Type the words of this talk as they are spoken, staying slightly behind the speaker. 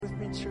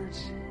right, church?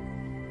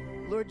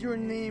 Lord, your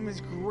name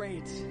is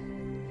great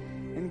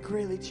and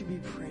greatly to be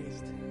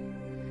praised.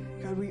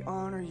 God, we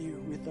honor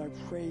you with our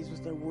praise,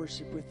 with our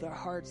worship, with our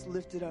hearts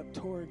lifted up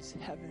towards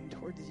heaven,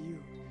 towards you,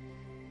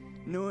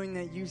 knowing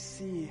that you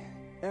see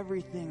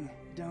everything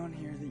down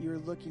here, that you're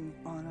looking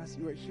on us,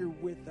 you are here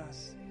with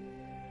us.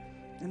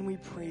 And we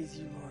praise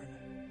you, Lord.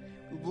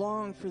 We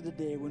long for the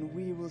day when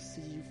we will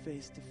see you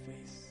face to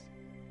face,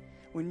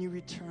 when you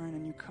return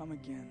and you come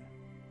again,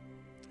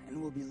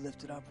 and we'll be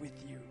lifted up with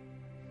you.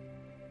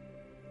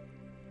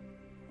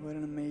 What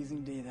an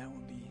amazing day that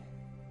will be.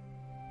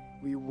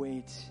 We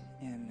wait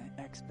in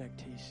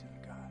expectation,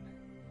 God.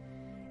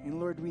 And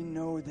Lord, we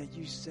know that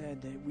you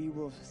said that we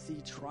will see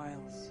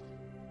trials,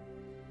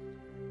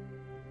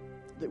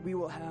 that we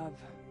will have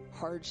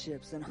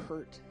hardships and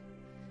hurt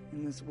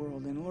in this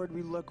world. And Lord,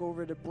 we look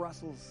over to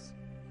Brussels.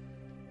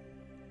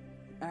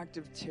 Act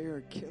of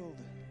terror killed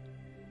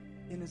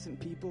innocent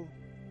people.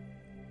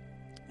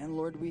 And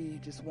Lord, we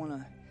just want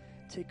to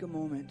take a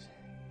moment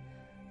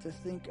to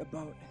think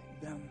about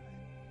them,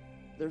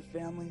 their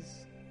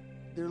families.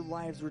 Their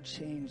lives were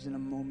changed in a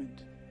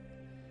moment,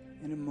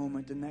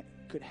 and that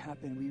could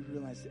happen. We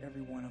realize to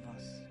every one of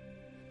us.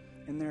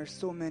 And there are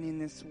so many in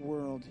this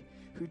world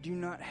who do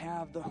not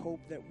have the hope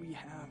that we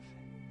have,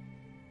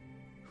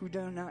 who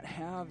do not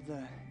have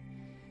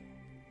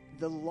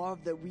the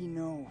love that we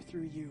know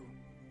through you.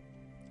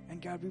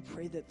 And God, we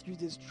pray that through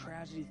this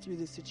tragedy, through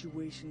this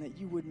situation, that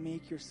you would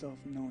make yourself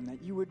known,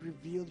 that you would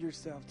reveal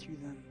yourself to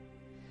them.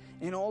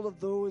 And all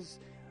of those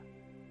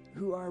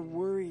who are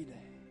worried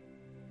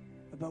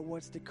about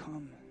what's to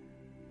come.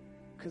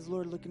 Because,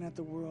 Lord, looking at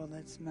the world,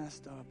 that's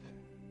messed up.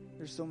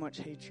 There's so much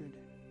hatred.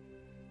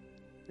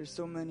 There's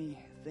so many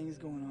things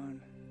going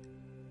on.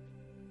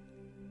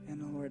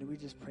 And, Lord, we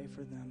just pray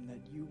for them that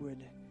you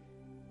would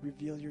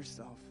reveal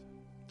yourself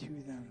to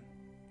them,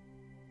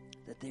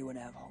 that they would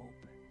have hope,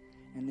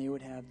 and they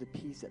would have the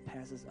peace that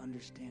passes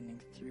understanding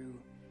through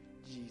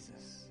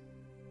Jesus.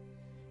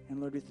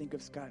 And, Lord, we think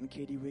of Scott and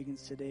Katie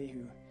Wiggins today,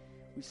 who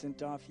we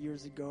sent off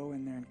years ago,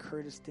 and they're in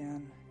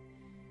Kurdistan,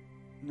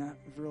 not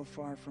real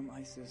far from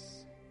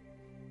ISIS,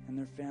 and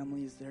their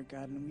family is there,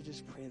 God, and we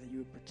just pray that you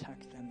would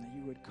protect them, that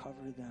you would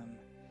cover them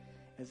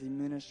as they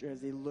minister,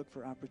 as they look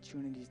for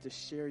opportunities to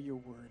share your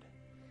word,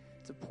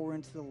 to pour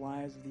into the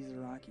lives of these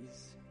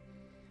Iraqis.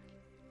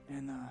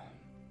 And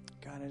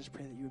God, I just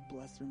pray that you would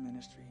bless their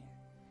ministry,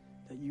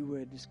 that you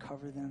would just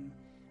cover them,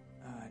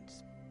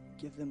 just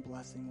give them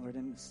blessing, Lord.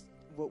 And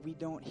what we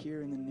don't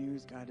hear in the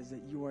news, God, is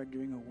that you are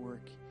doing a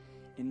work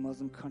in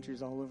Muslim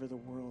countries all over the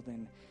world,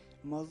 and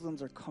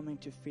Muslims are coming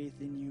to faith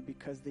in you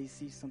because they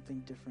see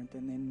something different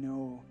and they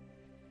know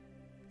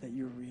that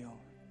you're real.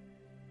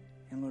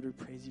 And Lord, we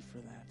praise you for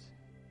that.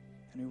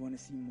 And we want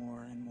to see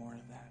more and more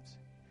of that.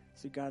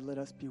 So God, let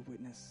us be a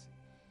witness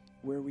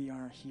where we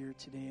are here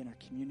today in our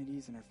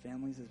communities and our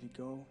families as we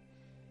go.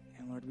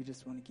 And Lord, we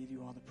just want to give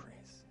you all the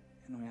praise.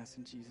 And we ask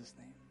in Jesus'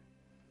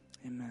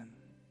 name. Amen.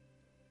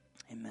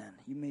 Amen.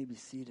 You may be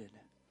seated.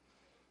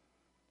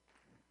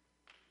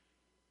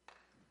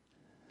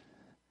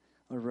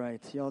 All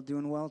right, y'all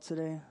doing well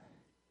today?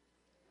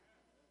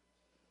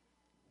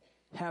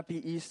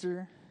 Happy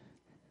Easter.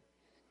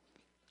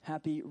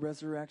 Happy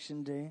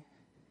Resurrection Day.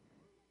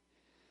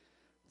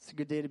 It's a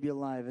good day to be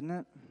alive, isn't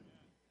it?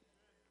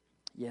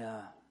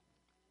 Yeah.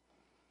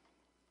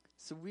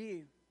 So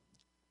we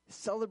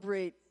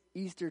celebrate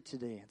Easter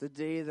today, the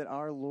day that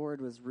our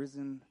Lord was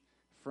risen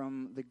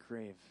from the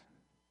grave.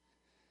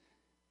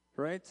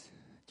 Right?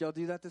 Did y'all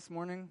do that this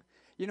morning?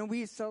 You know,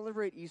 we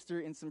celebrate Easter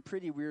in some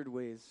pretty weird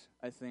ways,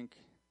 I think.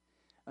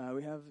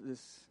 We have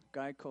this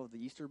guy called the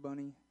Easter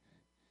Bunny.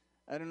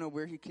 I don't know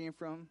where he came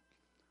from,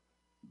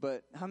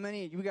 but how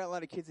many, we got a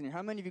lot of kids in here.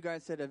 How many of you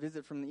guys had a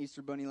visit from the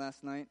Easter Bunny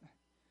last night?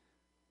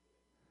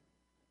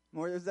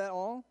 More, is that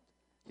all?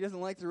 He doesn't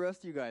like the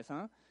rest of you guys,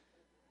 huh?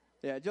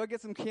 Yeah, did y'all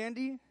get some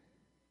candy?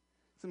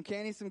 Some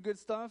candy, some good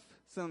stuff?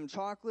 Some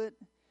chocolate,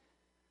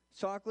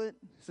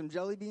 some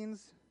jelly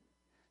beans?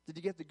 Did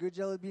you get the good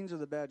jelly beans or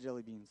the bad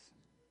jelly beans?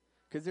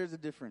 Because there's a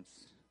difference.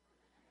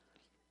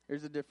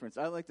 There's a difference.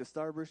 I like the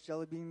Starburst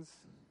jelly beans.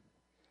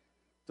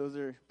 Those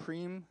are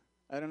Preem.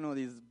 I don't know,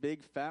 these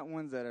big fat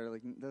ones that are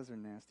like, those are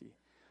nasty.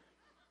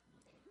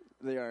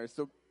 They are.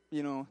 So,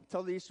 you know,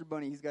 tell the Easter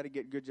Bunny he's got to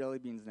get good jelly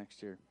beans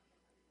next year.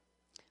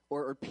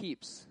 Or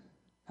Peeps.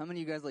 How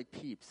many of you guys like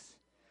Peeps?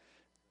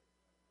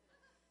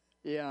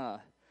 Yeah.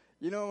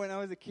 You know, when I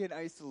was a kid,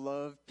 I used to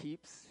love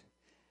Peeps.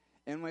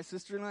 And my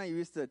sister and I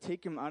used to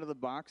take them out of the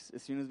box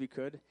as soon as we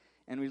could,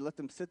 and we'd let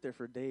them sit there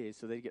for days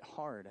so they'd get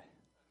hard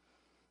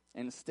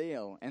and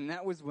stale. And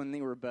that was when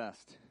they were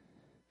best.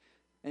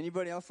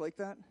 Anybody else like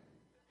that?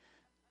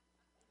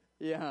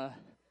 Yeah.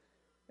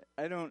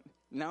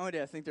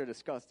 Nowadays I think they're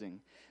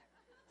disgusting.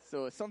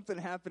 So something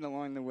happened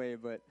along the way,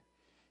 but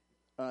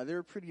they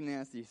were pretty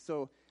nasty.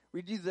 So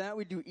we do that.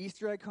 We do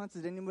Easter egg hunts.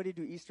 Did anybody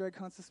do Easter egg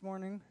hunts this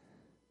morning?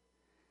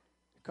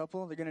 A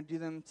couple? They're going to do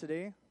them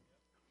today?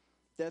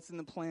 That's in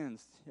the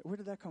plans. Where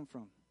did that come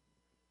from?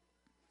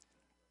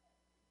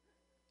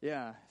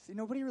 Yeah. See,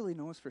 nobody really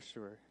knows for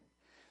sure.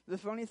 The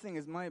funny thing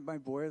is my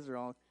boys are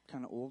all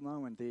kind of old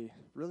now, and they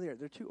really are.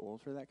 They're too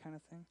old for that kind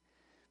of thing.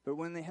 But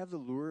when they have the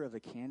lure of the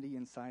candy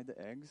inside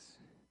the eggs,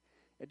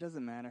 it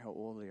doesn't matter how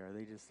old they are.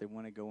 They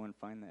want to go and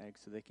find the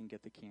eggs so they can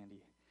get the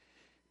candy.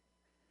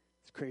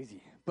 It's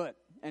crazy. But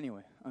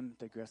anyway, I'm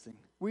digressing.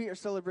 We are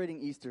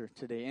celebrating Easter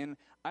today, and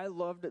I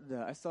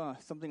saw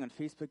something on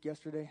Facebook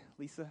yesterday,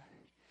 Lisa,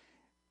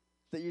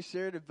 that you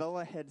shared.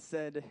 Bella had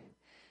said,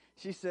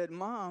 she said,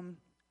 "Mom,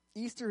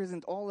 Easter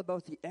isn't all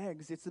about the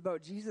eggs. It's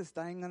about Jesus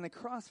dying on the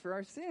cross for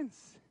our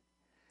sins."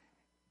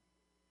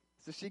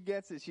 So she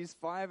gets it. She's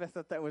 5. I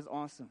thought that was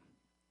awesome.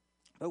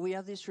 But we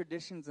have these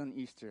traditions on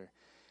Easter.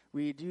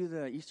 We do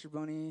the Easter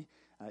bunny,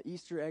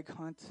 Easter egg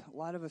hunt. A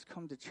lot of us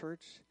come to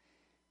church,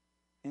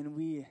 and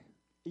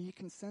you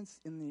can sense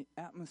in the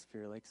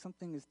atmosphere, like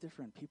something is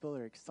different. People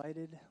are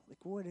excited.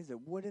 Like, what is it?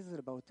 What is it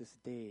about this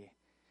day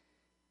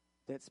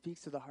that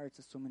speaks to the hearts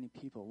of so many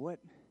people?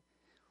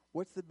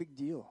 What's the big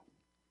deal?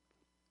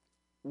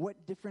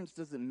 What difference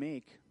does it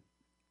make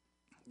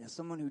that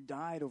someone who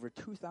died over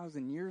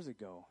 2,000 years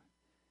ago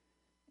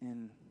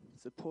and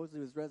supposedly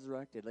was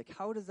resurrected, like,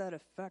 how does that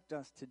affect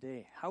us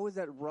today? How is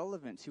that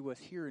relevant to us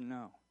here and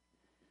now?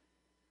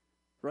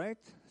 Right?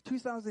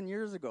 2,000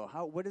 years ago,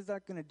 what is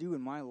that going to do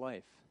in my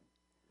life?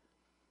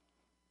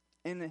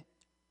 And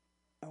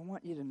I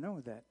want you to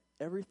know that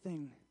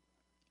everything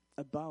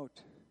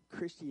about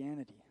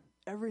Christianity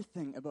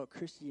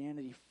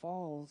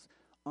falls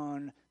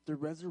on the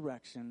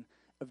resurrection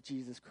of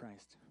Jesus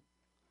Christ.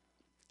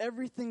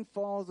 Everything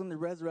falls on the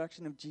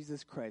resurrection of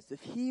Jesus Christ.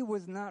 If he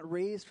was not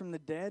raised from the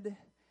dead,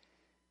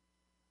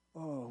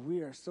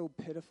 we are so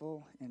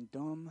pitiful and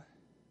dumb,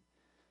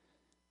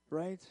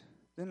 right?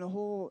 Then the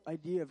whole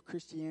idea of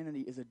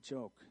Christianity is a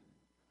joke.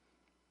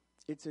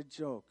 It's a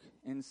joke.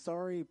 And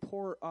sorry,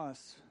 poor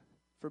us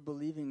for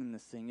believing in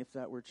this thing, if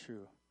that were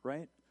true,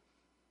 right?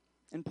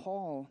 And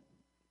Paul,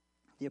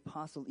 the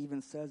apostle,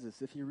 even says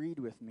this, if you read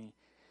with me.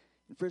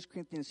 In 1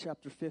 Corinthians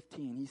chapter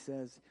 15, he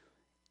says,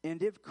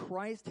 "And if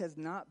Christ has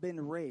not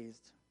been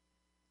raised,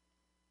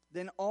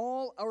 then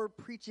all our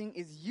preaching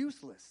is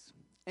useless,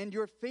 and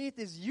your faith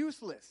is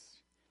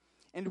useless.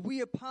 And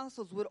we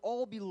apostles would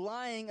all be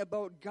lying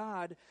about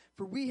God,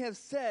 for we have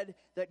said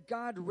that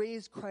God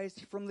raised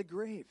Christ from the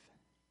grave.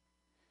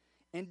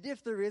 And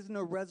if there is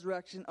no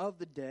resurrection of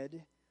the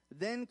dead,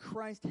 then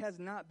Christ has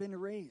not been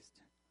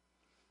raised.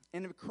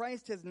 And if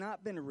Christ has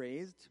not been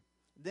raised,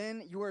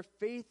 then your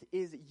faith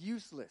is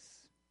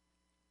useless,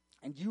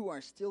 and you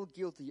are still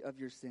guilty of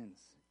your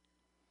sins.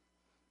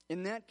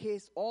 In that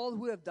case, all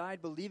who have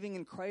died believing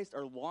in Christ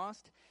are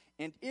lost,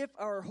 and if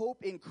our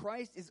hope in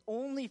Christ is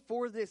only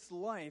for this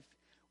life,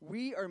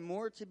 we are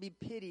more to be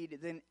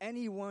pitied than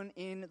anyone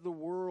in the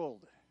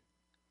world."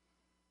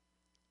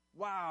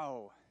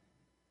 Wow.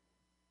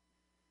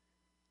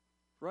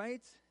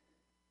 Right?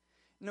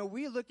 No,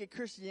 we look at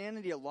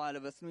Christianity, a lot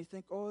of us, and we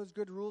think, there's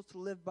good rules to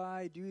live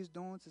by, do's,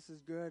 don'ts, this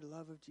is good,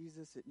 love of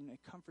Jesus, it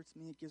comforts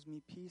me, it gives me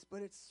peace,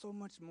 but it's so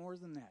much more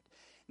than that.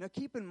 Now,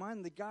 keep in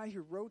mind, the guy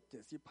who wrote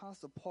this, the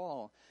Apostle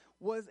Paul,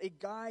 was a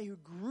guy who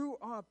grew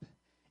up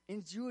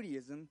in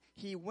Judaism.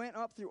 He went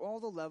up through all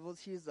the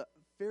levels. He's a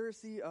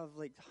Pharisee of,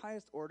 the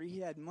highest order.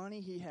 He had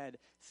money, he had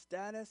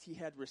status, he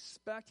had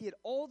respect, he had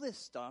all this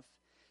stuff.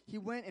 He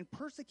went and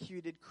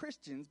persecuted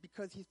Christians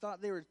because he thought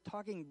they were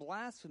talking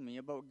blasphemy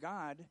about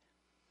God.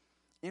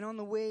 And on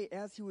the way,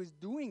 as he was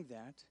doing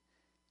that,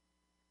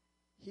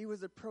 he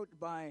was approached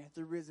by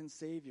the risen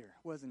Savior,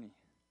 wasn't he?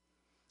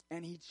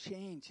 And he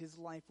changed. His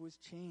life was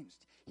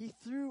changed. He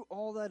threw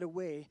all that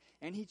away,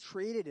 and he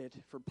traded it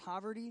for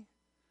poverty.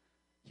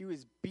 He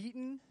was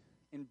beaten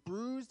and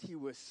bruised. He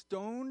was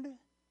stoned.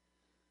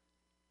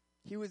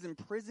 He was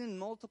imprisoned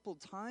multiple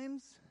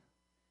times.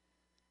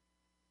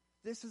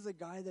 This is a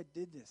guy that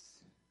did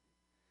this.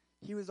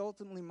 He was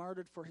ultimately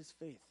martyred for his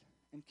faith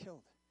and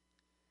killed.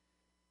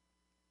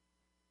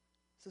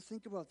 So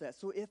think about that.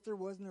 So if there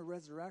was no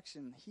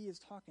resurrection, he is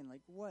talking like,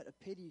 what a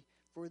pity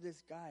for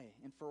this guy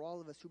and for all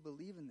of us who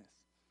believe in this.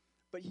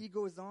 But he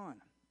goes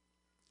on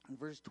in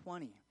verse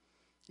 20.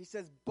 He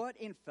says, "But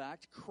in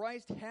fact,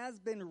 Christ has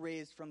been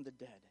raised from the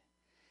dead.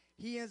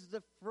 He is the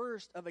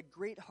first of a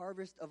great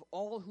harvest of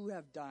all who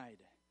have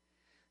died.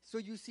 So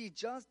you see,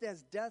 just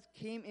as death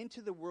came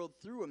into the world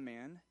through a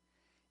man,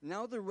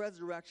 now the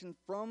resurrection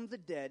from the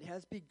dead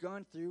has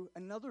begun through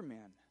another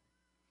man.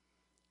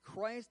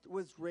 Christ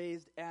was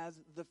raised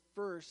as the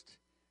first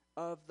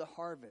of the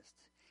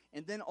harvest.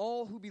 And then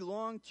all who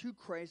belong to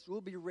Christ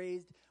will be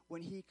raised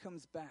when he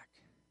comes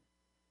back."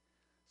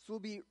 So we'll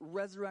be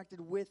resurrected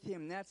with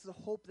him. That's the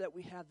hope that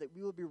we have, that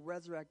we will be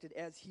resurrected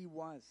as he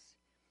was.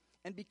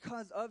 And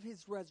because of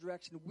his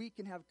resurrection, we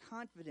can have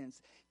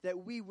confidence that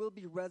we will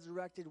be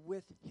resurrected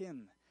with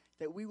him,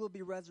 that we will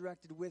be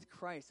resurrected with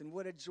Christ. And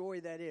what a joy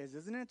that is,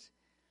 isn't it?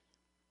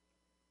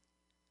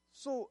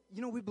 So,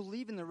 we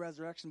believe in the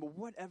resurrection, but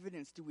what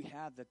evidence do we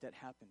have that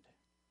happened?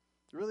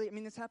 Really,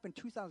 this happened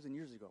 2,000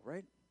 years ago,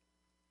 right?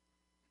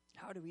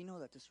 How do we know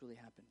that this really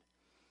happened?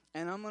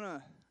 And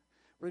we're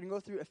going to go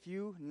through a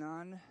few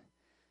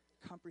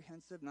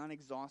non-comprehensive,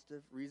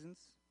 non-exhaustive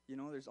reasons.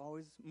 There's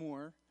always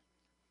more.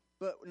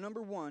 But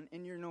number one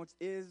in your notes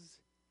is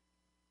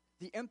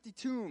the empty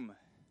tomb.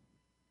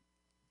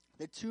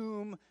 The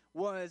tomb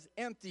was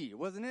empty,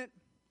 wasn't it?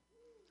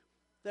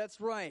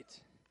 That's right.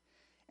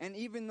 And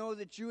even though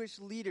the Jewish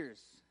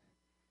leaders,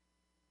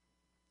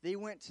 they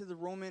went to the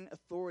Roman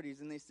authorities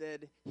and they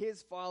said,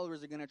 his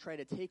followers are going to try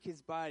to take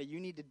his body. You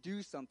need to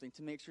do something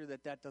to make sure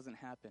that that doesn't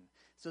happen.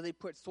 So they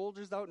put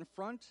soldiers out in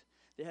front.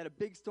 They had a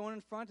big stone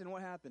in front, and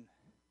what happened?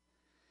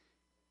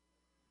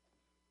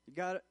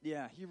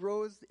 He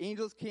rose. The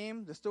angels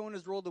came. The stone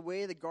is rolled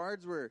away. The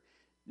guards were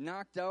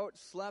knocked out,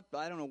 slept.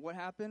 I don't know what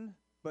happened,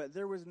 but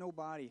there was no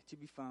body to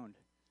be found.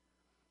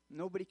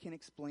 Nobody can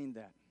explain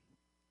that.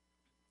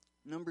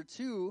 Number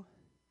two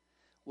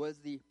was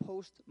the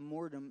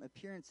post-mortem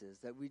appearances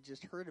that we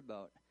just heard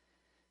about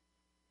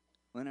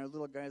when our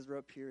little guys were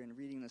up here and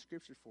reading the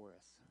scripture for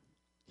us.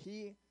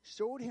 He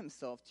showed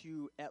himself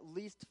to at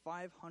least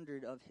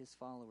 500 of his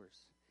followers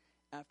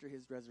after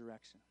his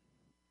resurrection.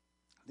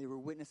 They were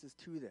witnesses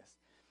to this.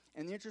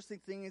 And the interesting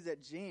thing is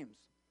that James,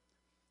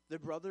 the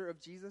brother of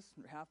Jesus,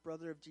 or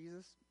half-brother of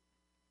Jesus,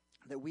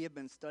 that we have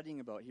been studying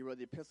about, he wrote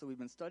the epistle we've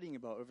been studying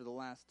about over the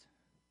last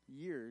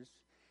years,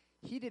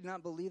 he did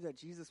not believe that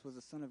Jesus was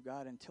the Son of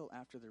God until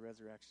after the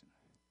resurrection.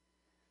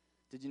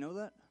 Did you know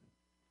that?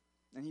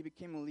 And he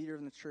became a leader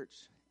in the church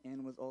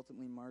and was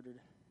ultimately martyred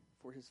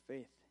for his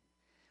faith.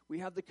 We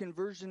have the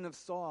conversion of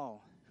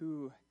Saul,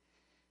 who,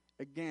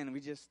 again, we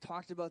just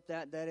talked about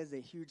that. That is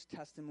a huge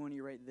testimony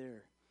right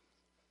there.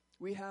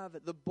 We have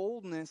the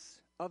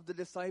boldness of the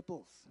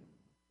disciples.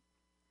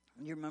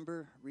 And you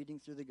remember reading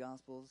through the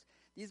Gospels?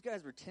 These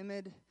guys were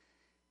timid.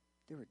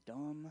 They were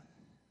dumb.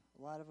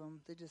 A lot of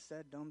them, they just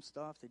said dumb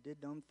stuff. They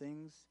did dumb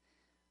things.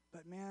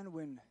 But man,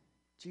 when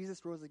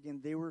Jesus rose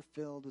again, they were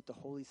filled with the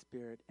Holy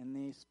Spirit, and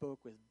they spoke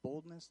with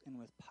boldness and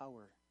with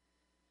power.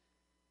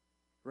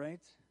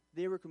 Right?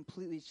 They were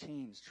completely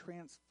changed,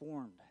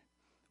 transformed.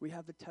 We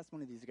have the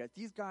testimony of these guys.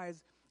 These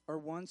guys are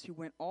ones who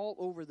went all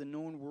over the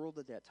known world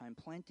at that time,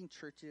 planting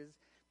churches,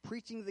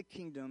 preaching the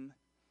kingdom,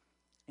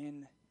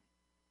 and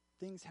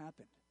things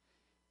happened.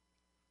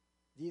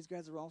 These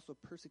guys were also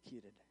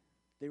persecuted.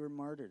 They were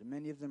martyred.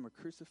 Many of them were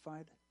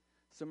crucified.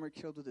 Some were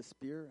killed with a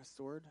spear, a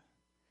sword.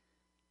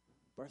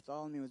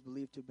 Bartholomew was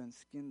believed to have been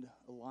skinned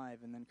alive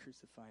and then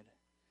crucified.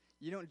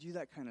 You don't do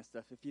that kind of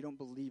stuff if you don't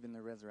believe in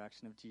the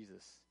resurrection of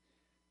Jesus.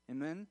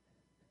 Amen?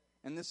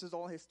 And this is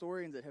all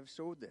historians that have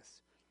showed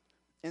this.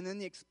 And then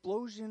the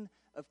explosion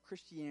of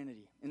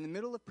Christianity. In the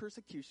middle of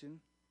persecution,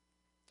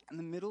 in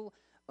the middle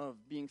of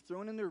being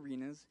thrown in the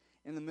arenas,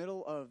 in the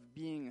middle of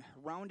being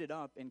rounded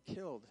up and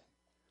killed,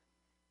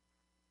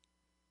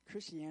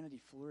 Christianity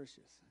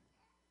flourishes.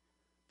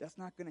 That's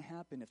not going to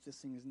happen if this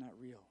thing is not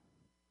real.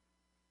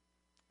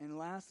 And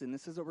last, and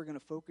this is what we're going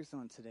to focus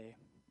on today,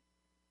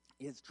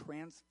 is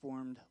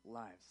transformed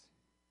lives.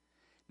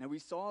 Now, we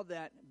saw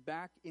that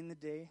back in the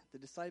day. The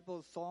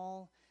disciples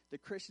saw the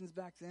Christians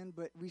back then,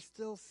 but we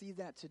still see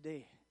that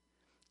today.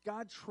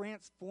 God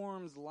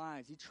transforms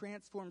lives. He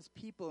transforms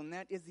people, and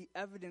that is the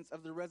evidence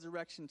of the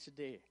resurrection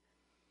today.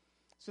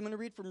 So I'm going to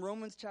read from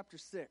Romans chapter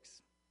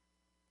 6,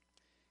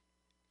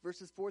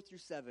 verses 4 through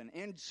 7.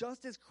 And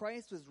just as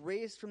Christ was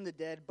raised from the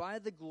dead by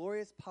the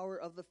glorious power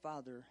of the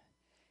Father,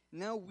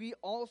 now we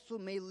also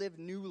may live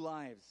new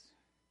lives.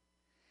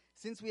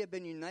 Since we have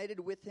been united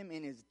with him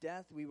in his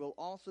death, we will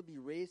also be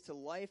raised to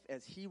life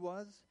as he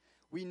was.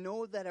 We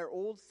know that our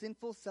old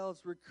sinful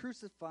selves were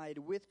crucified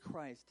with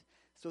Christ,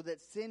 so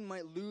that sin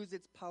might lose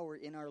its power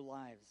in our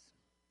lives.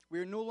 We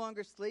are no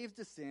longer slaves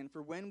to sin,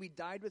 for when we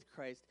died with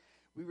Christ,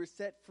 we were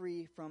set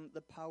free from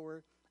the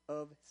power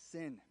of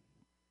sin.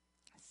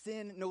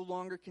 Sin no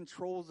longer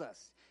controls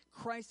us.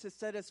 Christ has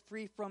set us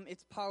free from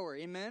its power.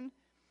 Amen?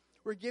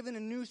 We're given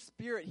a new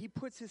spirit. He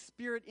puts his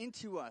spirit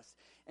into us.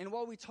 And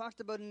while we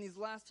talked about in these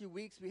last few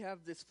weeks, we have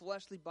this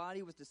fleshly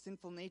body with the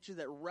sinful nature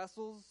that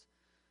wrestles.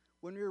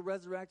 When we're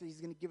resurrected,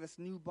 he's going to give us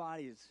new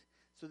bodies.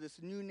 So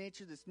this new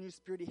nature, this new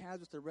spirit he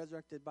has with the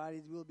resurrected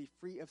bodies, we will be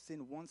free of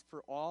sin once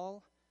for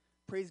all.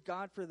 Praise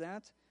God for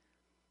that.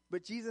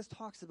 But Jesus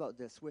talks about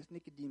this with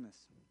Nicodemus.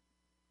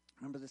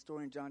 Remember the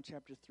story in John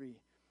chapter 3.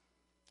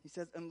 He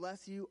says,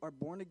 unless you are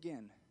born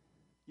again,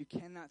 you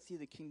cannot see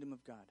the kingdom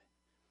of God.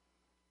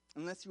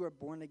 Unless you are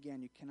born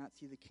again, you cannot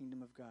see the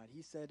kingdom of God.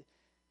 He said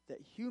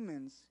that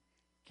humans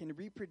can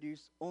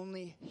reproduce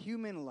only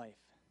human life,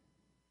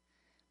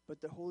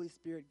 but the Holy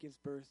Spirit gives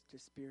birth to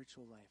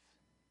spiritual life.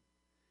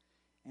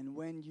 And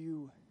when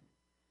you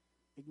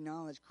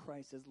acknowledge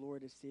Christ as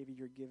Lord and Savior,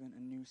 you're given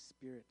a new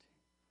spirit.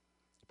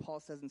 Paul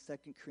says in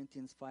 2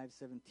 Corinthians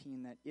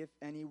 5:17 that if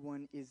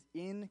anyone is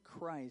in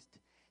Christ,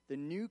 the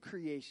new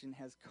creation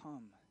has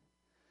come.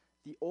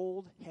 The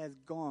old has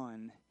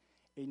gone.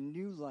 A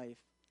new life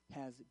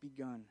has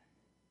begun.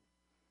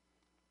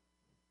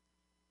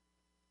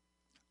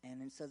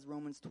 And it says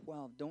Romans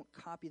 12, don't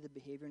copy the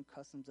behavior and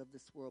customs of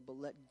this world, but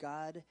let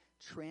God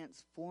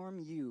transform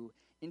you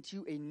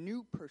into a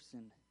new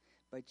person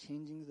by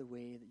changing the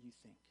way that you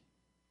think.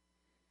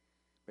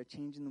 By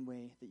changing the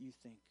way that you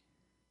think.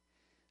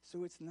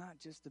 So it's not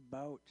just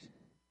about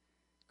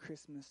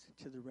Christmas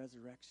to the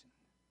resurrection.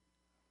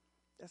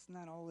 That's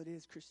not all it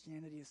is.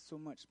 Christianity is so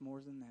much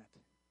more than that.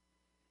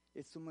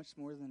 It's so much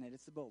more than that.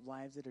 It's about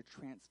lives that are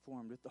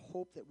transformed with the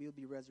hope that we'll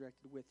be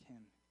resurrected with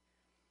him.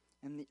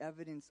 And the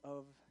evidence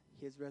of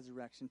his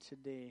resurrection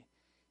today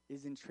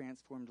is in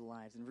transformed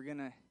lives. And we're going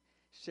to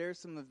share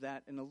some of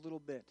that in a little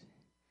bit,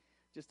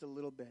 just a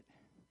little bit.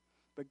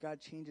 But God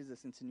changes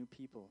us into new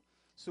people.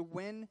 So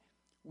when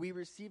we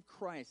receive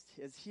Christ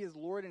as he is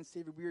Lord and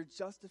Savior, we are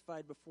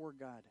justified before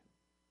God.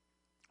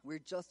 We're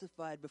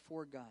justified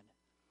before God.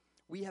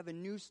 We have a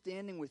new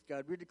standing with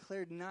God. We're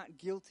declared not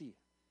guilty.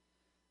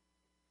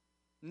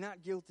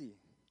 Not guilty.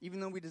 Even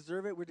though we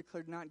deserve it, we're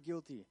declared not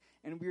guilty.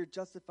 And we are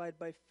justified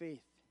by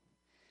faith.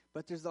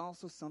 But there's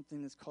also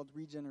something that's called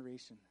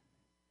regeneration.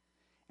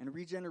 And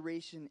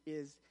regeneration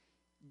is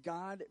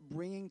God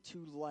bringing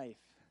to life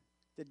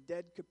the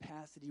dead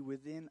capacity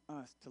within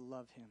us to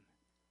love him.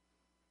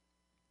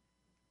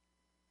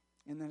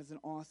 And that is an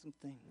awesome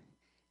thing.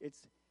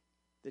 It's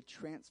the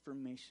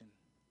transformation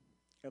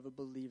of a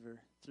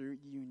believer through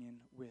union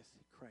with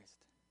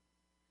Christ.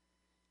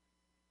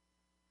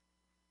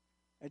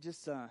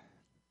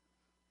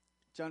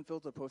 John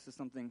Filto posted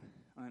something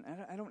on,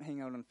 I don't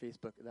hang out on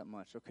Facebook that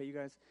much, okay, you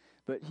guys?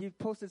 But he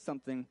posted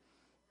something.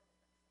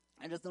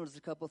 I just noticed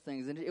a couple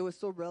things, and it was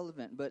so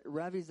relevant. But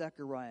Ravi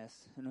Zacharias,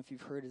 I don't know if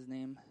you've heard his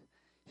name.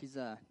 He's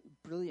a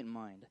brilliant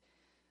mind.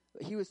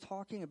 He was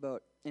talking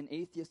about an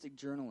atheistic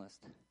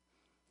journalist.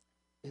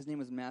 His name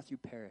was Matthew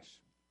Parrish.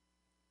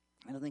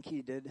 And I think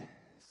he did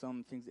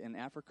some things in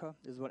Africa.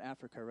 This is about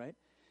Africa, right?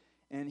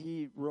 And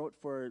he wrote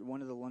for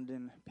one of the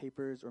London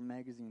papers or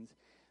magazines.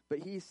 But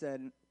he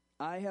said,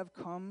 I have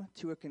come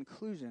to a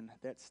conclusion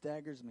that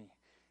staggers me.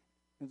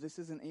 And this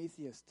is an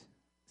atheist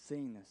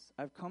saying this.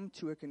 I've come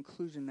to a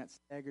conclusion that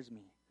staggers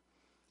me.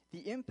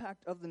 The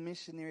impact of the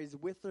missionaries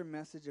with their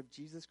message of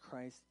Jesus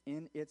Christ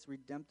in its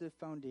redemptive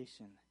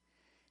foundation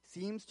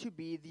seems to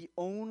be the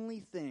only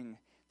thing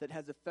that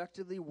has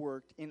effectively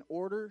worked in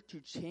order to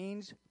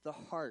change the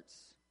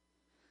hearts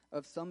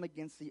of some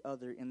against the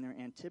other in their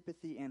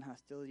antipathy and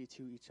hostility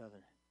to each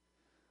other.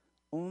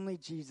 Only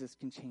Jesus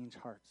can change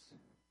hearts.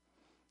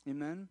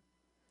 Amen?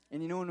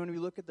 And when we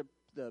look at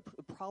the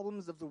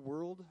problems of the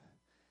world,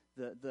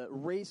 the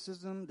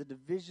racism, the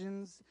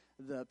divisions,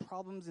 the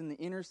problems in the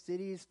inner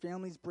cities,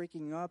 families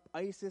breaking up,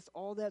 ISIS,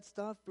 all that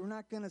stuff, we're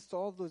not going to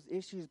solve those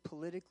issues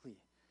politically.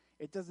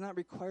 It does not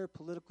require a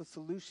political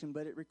solution,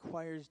 but it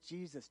requires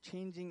Jesus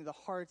changing the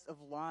hearts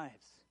of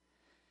lives.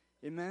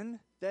 Amen?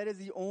 That is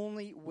the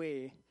only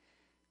way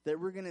that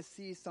we're going to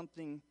see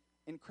something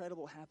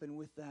incredible happen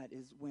with that,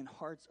 is when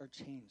hearts are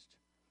changed.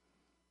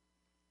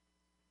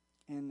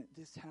 And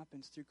this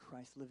happens through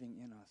Christ living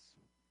in us.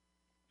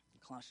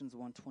 Colossians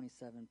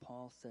 1:27,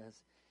 Paul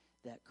says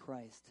that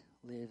Christ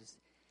lives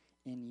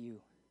in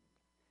you.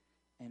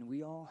 And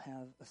we all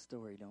have a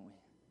story, don't we?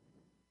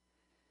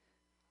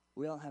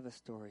 We all have a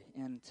story.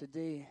 And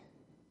today,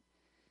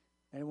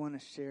 I want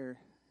to share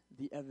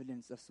the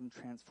evidence of some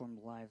transformed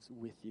lives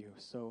with you.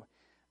 So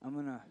I'm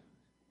going to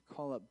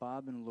call up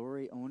Bob and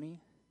Lori Oni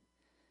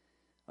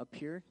up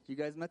here. You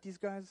guys met these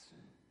guys?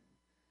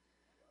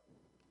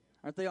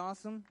 Aren't they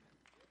awesome?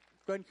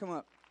 Go ahead and come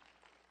up.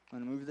 I'm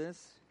going to move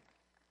this.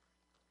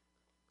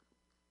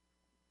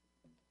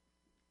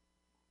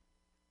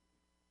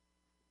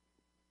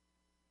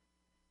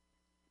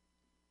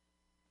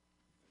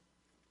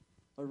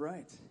 All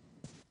right.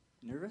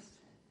 Nervous?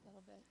 A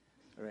little bit.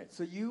 All right.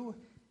 So you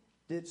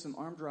did some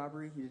armed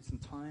robbery. You did some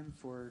time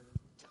for...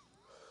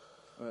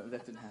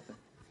 that didn't happen.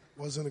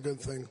 Wasn't a good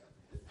thing.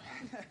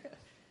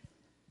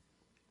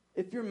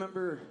 If you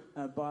remember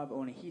Bob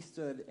Oni, he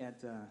stood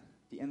at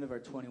the end of our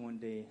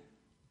 21-day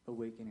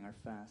awakening, our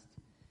fast,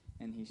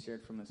 and he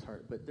shared from his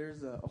heart. But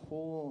there's a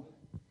whole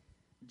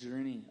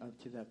journey up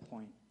to that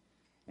point.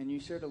 And you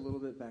shared a little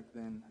bit back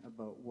then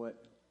about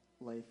what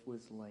life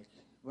was like.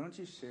 Why don't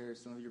you share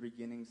some of your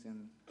beginnings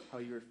and how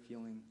you were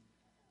feeling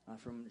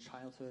from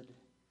childhood,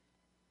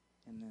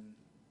 and then...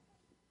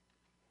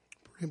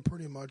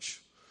 Pretty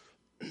much,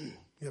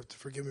 you have to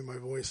forgive me, my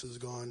voice is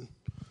gone.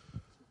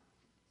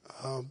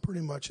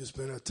 Pretty much it's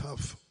been a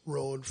tough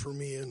road for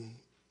me and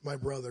my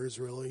brothers,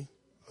 really.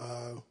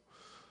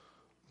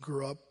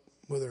 Grew up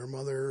with our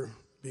mother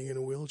being in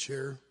a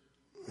wheelchair,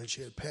 and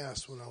she had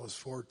passed when I was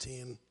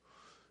 14.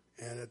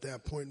 And at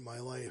that point in my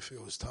life,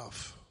 it was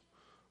tough.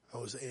 I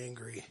was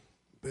angry,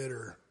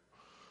 bitter,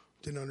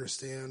 didn't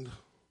understand,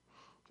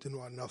 didn't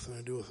want nothing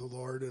to do with the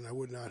Lord, and I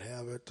would not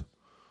have it.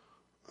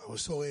 I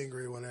was so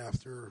angry when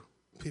after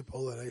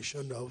people that I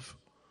shouldn't have.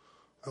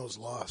 I was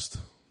lost.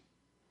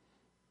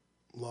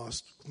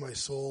 Lost with my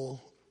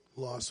soul,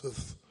 lost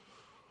with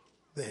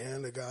the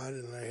hand of God,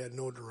 and I had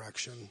no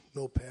direction,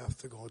 no path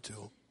to go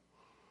to.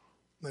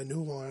 I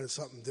knew I wanted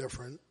something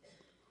different.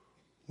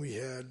 We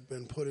had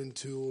been put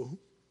into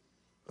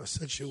a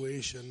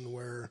situation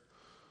where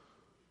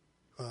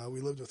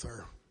we lived with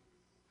our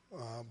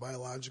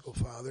biological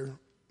father.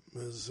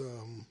 His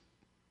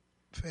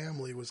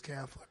family was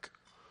Catholic.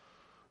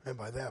 And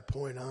by that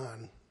point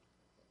on,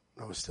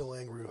 I was still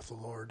angry with the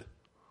Lord.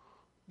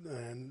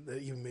 and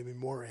that even made me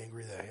more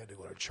angry that I had to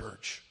go to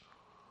church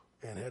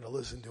and had to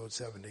listen to it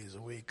 7 days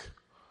a week.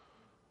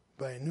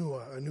 But I knew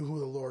who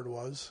the Lord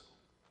was,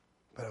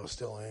 but I was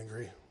still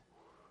angry,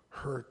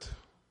 hurt,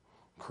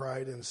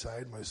 cried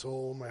inside my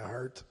soul, my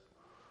heart.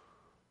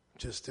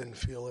 Just didn't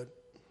feel it.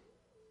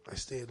 I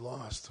stayed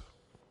lost.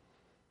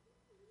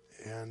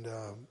 And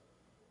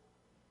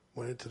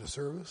went into the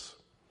service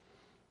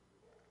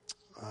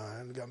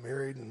and got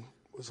married and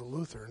was a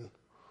Lutheran.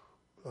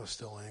 I was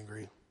still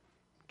angry.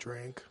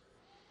 Drank.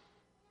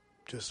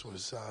 Just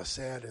was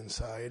sad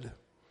inside.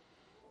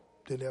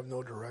 Didn't have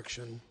no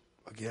direction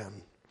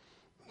again.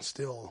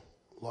 Still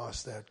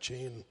lost that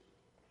chain,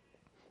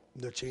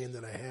 the chain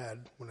that I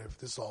had when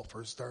this all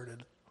first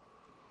started.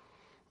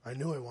 I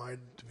knew I wanted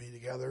to be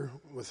together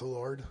with the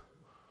Lord.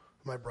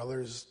 My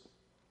brothers,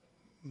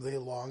 they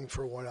longed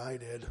for what I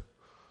did,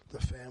 the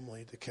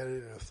family, the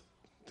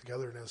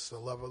togetherness, the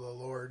love of the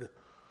Lord,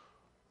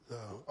 the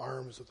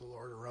arms of the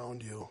Lord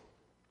around you.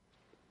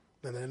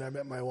 And then I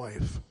met my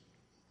wife,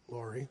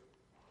 Lori,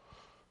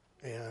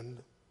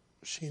 and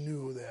she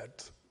knew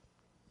that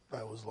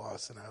I was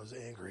lost and I was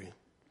angry,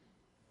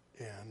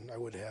 and I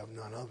would have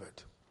none of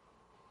it.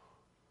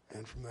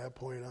 And from that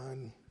point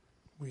on,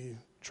 we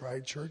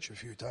tried church a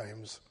few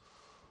times,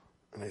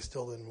 and I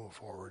still didn't move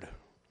forward.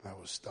 I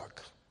was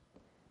stuck.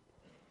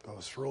 I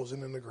was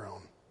frozen in the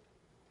ground.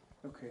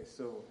 Okay,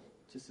 so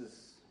just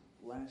this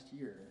last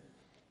year,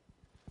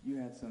 you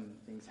had some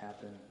things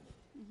happen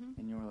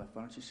in your life.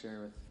 Why don't you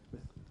share with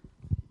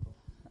people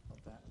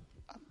about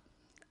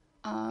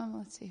that?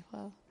 Let's see.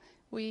 Well,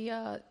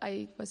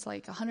 I was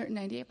like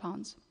 198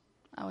 pounds.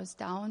 I was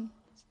down.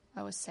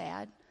 I was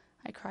sad.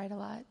 I cried a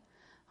lot.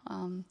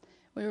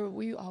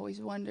 We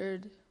always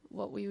wondered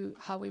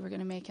how we were going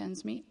to make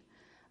ends meet,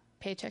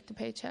 paycheck to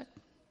paycheck.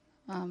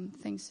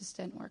 Things just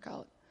didn't work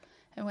out.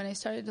 And when I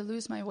started to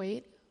lose my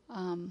weight,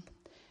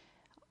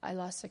 I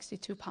lost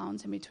 62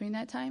 pounds in between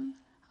that time.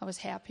 I was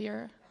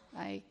happier.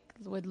 I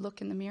would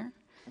look in the mirror.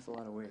 That's a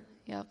lot of weight.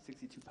 Yep.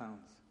 62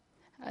 pounds.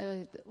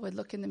 I would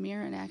look in the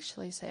mirror and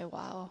actually say,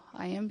 wow,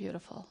 I am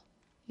beautiful,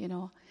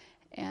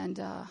 And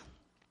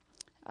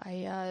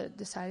I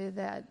decided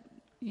that,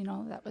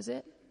 that was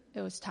it.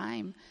 It was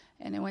time.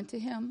 And I went to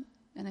him,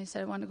 and I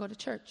said I wanted to go to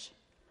church.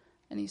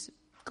 And he said,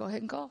 go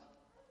ahead and go.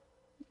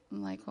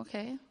 I'm like,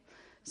 okay.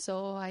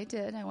 So I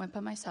did. I went by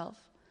myself.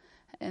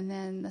 And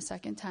then the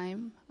second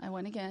time, I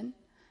went again.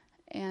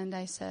 And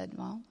I said,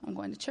 well, I'm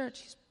going to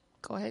church. He said,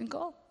 go ahead and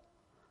go.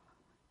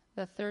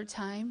 The third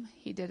time,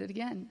 he did it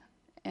again.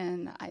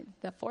 And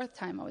the fourth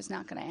time, I was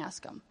not going to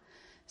ask him.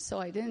 So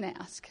I didn't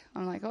ask.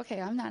 I'm like,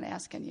 okay, I'm not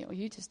asking you.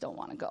 You just don't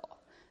want to go.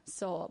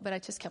 But I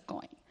just kept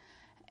going.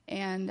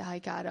 And I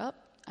got up.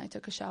 I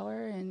took a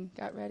shower and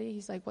got ready.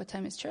 He's like, what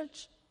time is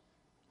church?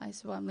 I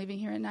said, well, I'm leaving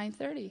here at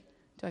 9:30.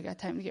 Do I got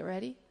time to get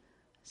ready?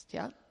 I said,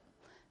 yep.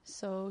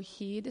 So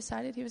he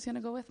decided he was going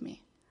to go with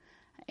me.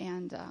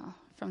 And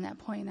from that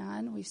point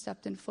on, we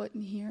stepped in foot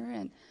in here,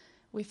 and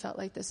we felt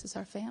like this is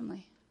our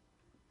family.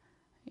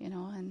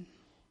 And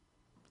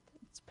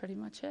that's pretty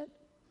much it.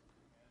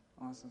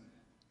 Awesome.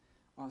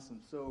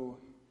 So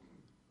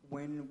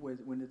when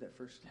did that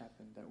first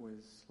happen? That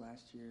was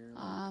last year?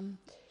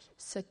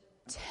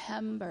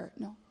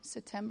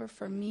 September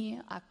for me,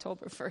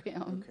 October for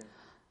him.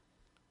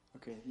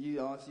 Okay.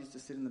 You all used to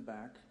sit in the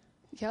back?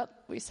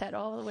 Yep, we sat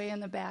all the way in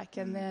the back.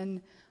 And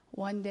then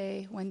one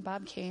day when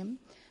Bob came,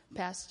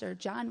 Pastor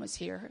John was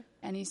here,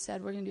 and he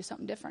said, we're going to do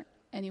something different.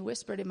 And he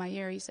whispered in my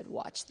ear, he said,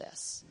 watch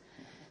this.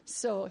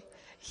 So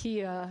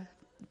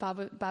Bob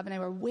and I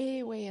were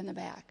way, way in the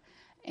back.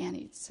 And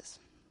he says,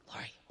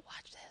 Lori,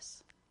 watch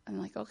this. I'm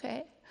like,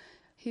 okay.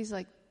 He's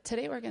like,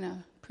 today we're going to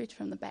preach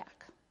from the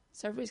back.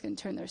 So everybody's going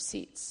to turn their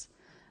seats.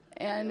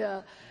 And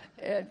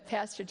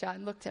Pastor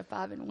John looked at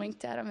Bob and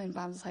winked at him, and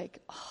Bob's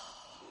like,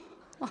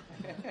 oh.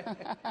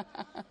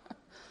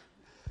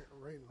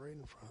 Right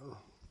in front.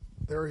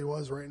 There he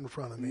was, right in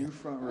front of me. New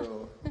front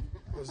row. It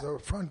was the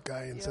front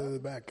guy instead of the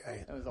back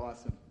guy. That was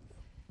awesome.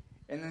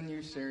 And then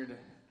you shared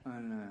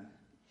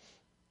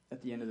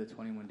at the end of the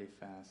 21-day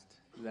fast,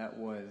 that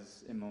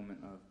was a moment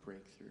of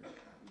breakthrough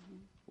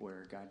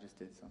where God just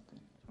did something.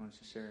 You want us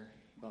to share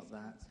about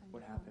that?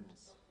 What happened?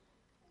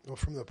 Well,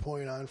 from the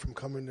point on, from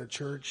coming to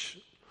church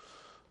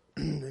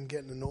and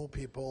getting to know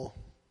people,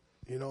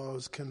 I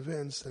was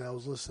convinced, and I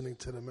was listening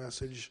to the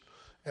message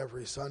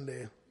every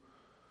Sunday.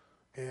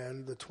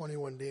 And the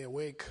 21-day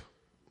awake,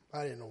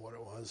 I didn't know what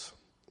it was.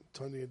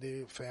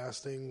 20-day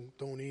fasting,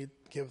 don't eat,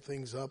 give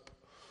things up,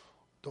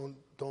 don't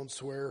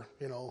swear,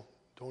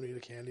 don't eat a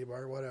candy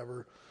bar,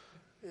 whatever,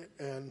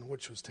 and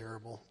which was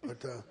terrible.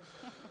 But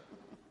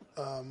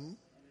I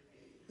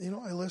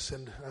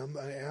listened.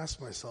 I asked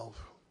myself,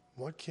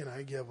 what can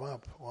I give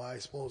up? Well, I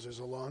suppose there's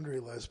a laundry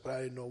list, but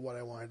I didn't know what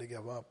I wanted to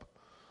give up.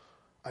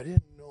 I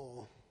didn't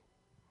know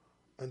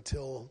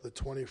until the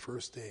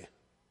 21st day.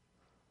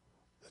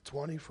 The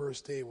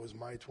 21st day was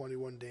my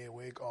 21-day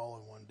awake all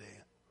in one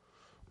day.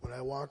 When I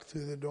walked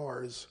through the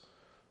doors,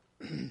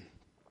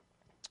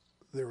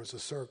 there was a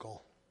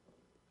circle,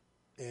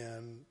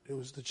 and it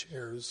was the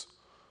chairs,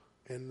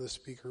 and the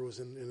speaker was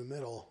in the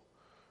middle.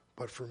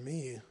 But for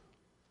me,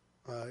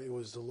 it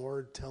was the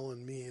Lord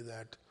telling me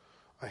that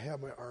I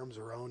have my arms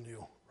around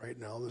you right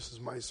now. This is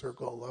my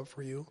circle of love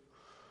for you,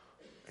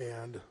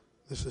 and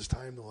this is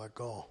time to let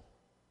go.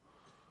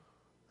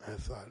 I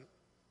thought,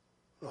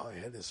 I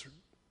had this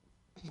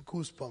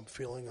goosebump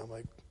feeling. I'm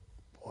like,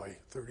 boy,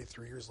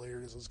 33 years later,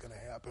 this is going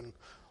to happen.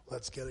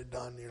 Let's get it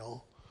done,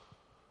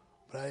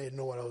 But I didn't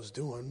know what I was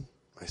doing.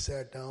 I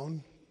sat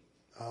down.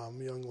 A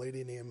young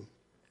lady named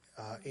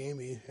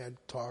Amy had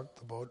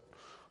talked about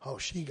how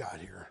she got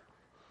here.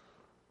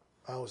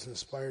 I was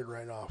inspired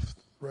right off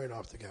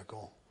the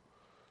get-go.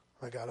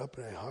 I got up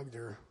and I hugged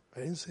her. I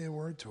didn't say a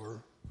word to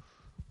her.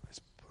 I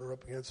just put her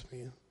up against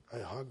me. I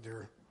hugged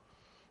her.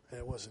 And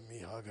it wasn't me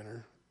hugging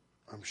her.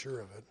 I'm sure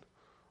of it.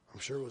 I'm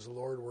sure it was the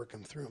Lord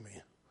working through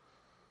me.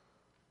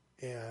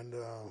 And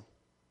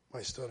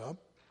I stood up.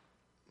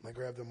 I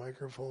grabbed the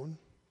microphone.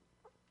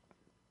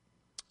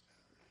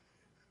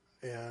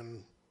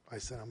 And I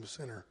said, I'm a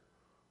sinner,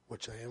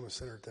 which I am a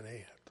sinner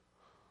today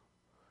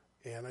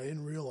yet. And I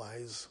didn't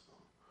realize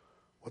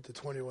what the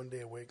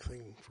 21-day awake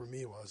thing for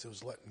me was. It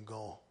was letting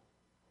go.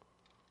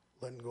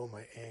 Letting go of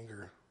my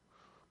anger,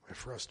 my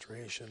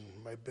frustration,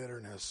 my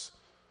bitterness,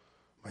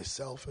 my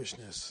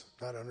selfishness,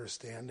 not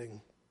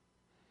understanding.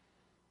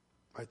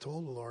 I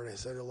told the Lord, I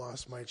said, I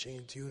lost my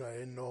chain to you, and I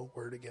didn't know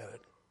where to get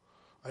it.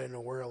 I didn't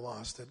know where I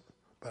lost it,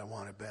 but I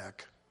want it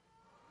back.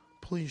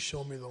 Please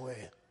show me the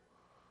way.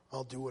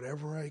 I'll do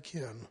whatever I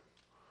can.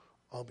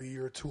 I'll be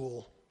your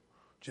tool.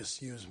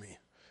 Just use me.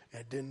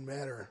 And it didn't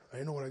matter. I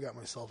didn't know what I got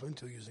myself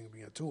into using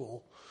being a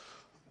tool,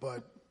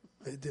 but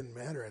it didn't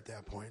matter at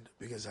that point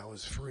because I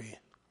was free.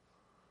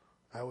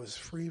 I was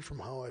free from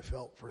how I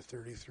felt for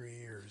 33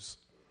 years.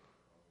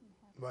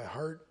 My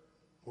heart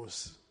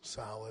was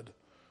solid.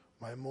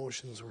 My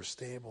emotions were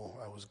stable.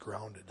 I was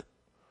grounded.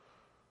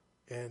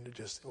 And it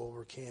just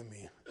overcame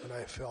me. And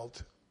I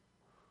felt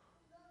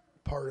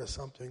part of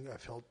something. I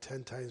felt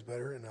 10 times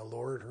better, and the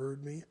Lord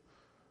heard me.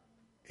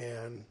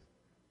 And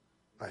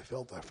I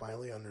felt I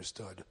finally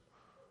understood.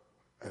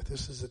 If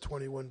this is a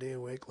 21-day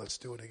awake, let's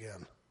do it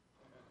again.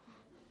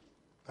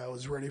 I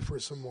was ready for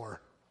some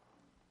more.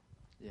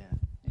 Yeah,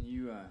 and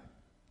you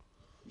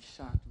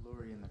shocked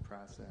Lori in the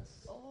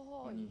process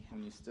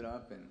when you stood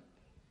up, and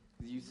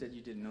you said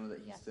you didn't know that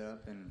he stood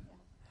up,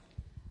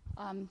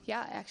 and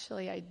yeah,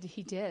 actually,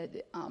 he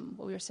did.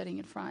 We were sitting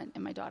in front,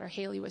 and my daughter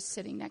Haley was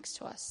sitting next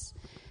to us,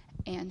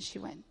 and she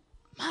went,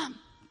 "Mom,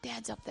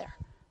 Dad's up there,"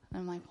 and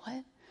I'm like,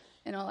 "What?"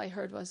 And all I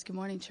heard was, "Good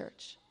morning,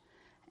 church,"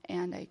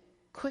 and I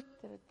quick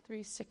did a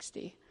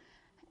 360,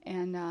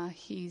 and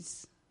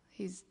he's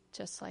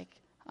just like,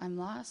 I'm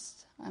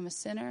lost. I'm a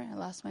sinner. I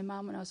lost my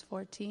mom when I was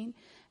 14,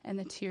 and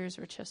the tears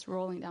were just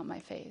rolling down my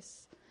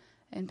face.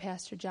 And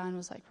Pastor John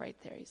was like right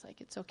there. He's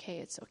like, it's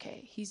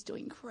okay. He's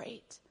doing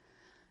great.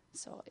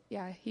 So,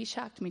 yeah, he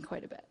shocked me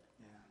quite a bit.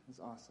 Yeah, that's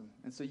awesome.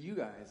 And so you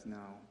guys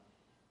now,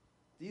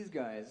 these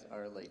guys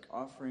are like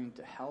offering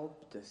to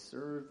help, to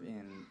serve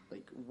in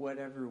like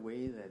whatever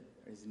way that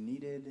is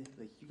needed.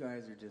 Like you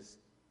guys are just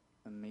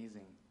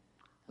amazing.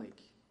 Like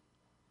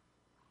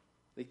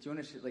do you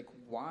want to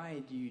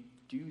why do you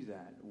do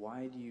that?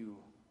 Why do you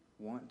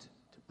want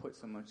to put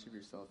so much of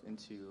yourself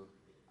into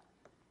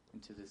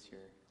this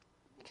here?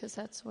 Because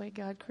that's the way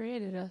God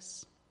created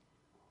us.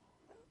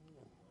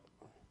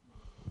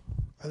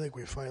 I think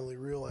we finally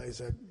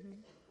realized that,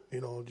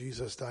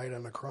 Jesus died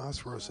on the cross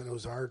for us, and it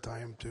was our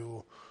time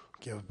to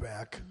give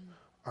back,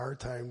 our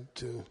time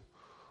to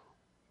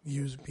be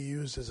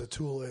used as a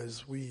tool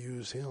as we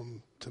use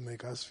him to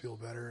make us feel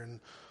better and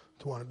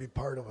to want to be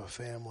part of a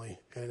family.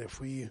 And if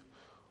we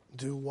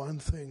do one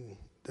thing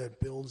that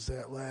builds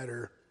that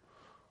ladder,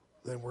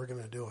 then we're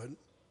going to do it.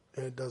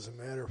 And it doesn't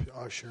matter if you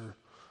usher.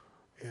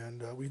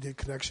 And we did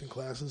connection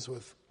classes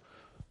with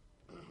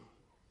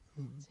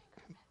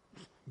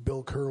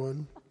Bill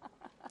Kerwin.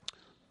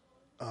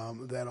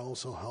 That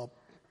also helped.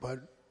 But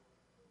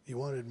you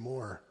wanted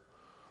more.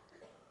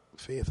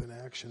 Faith in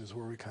action is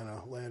where we kind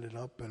of landed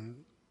up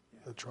in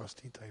a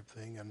trustee type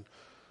thing. And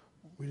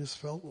we just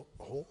felt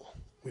whole.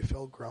 We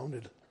felt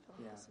grounded.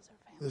 Yeah.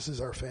 This is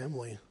our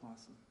family.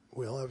 Awesome.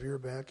 We'll have your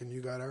back, and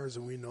you got ours,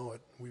 and we know it.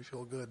 We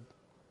feel good.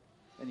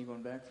 Any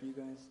going back for you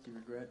guys? Do you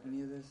regret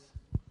any of this?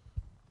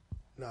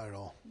 Not at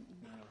all.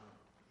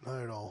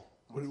 Not at all.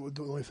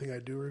 The only thing I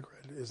do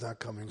regret is not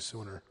coming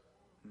sooner.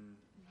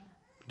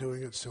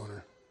 Doing it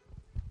sooner.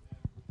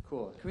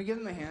 Cool. Can we give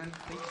them a hand?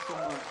 Thank you so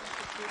much.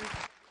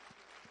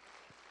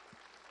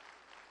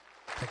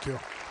 Thank you.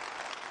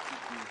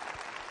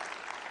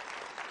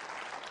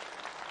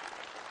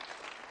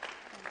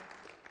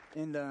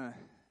 And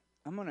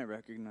I'm going to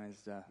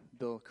recognize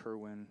Bill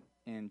Kerwin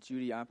and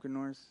Judy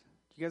Opgenors.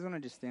 Do you guys want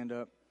to just stand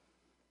up?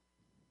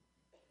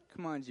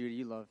 Come on, Judy,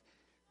 you love.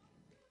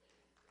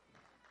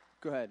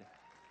 Go ahead.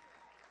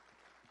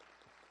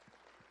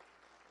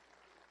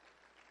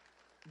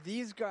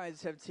 These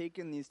guys have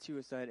taken these two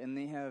aside, and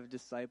they have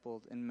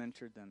discipled and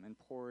mentored them and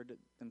poured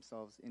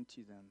themselves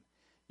into them.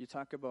 You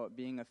talk about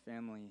being a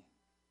family.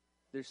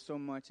 there's so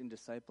much in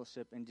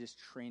discipleship and just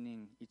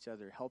training each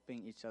other,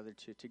 helping each other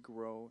to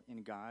grow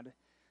in God,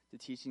 to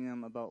teaching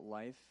them about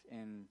life.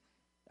 And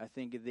I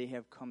think they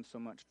have come so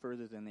much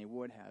further than they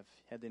would have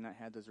had they not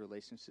had those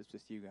relationships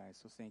with you guys.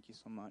 So thank you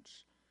so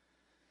much.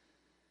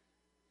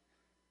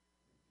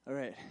 All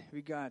right,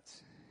 we got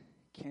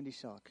Candy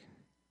Shulk,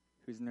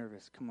 who's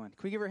nervous. Come on. Can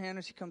we give her a hand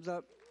when she comes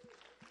up?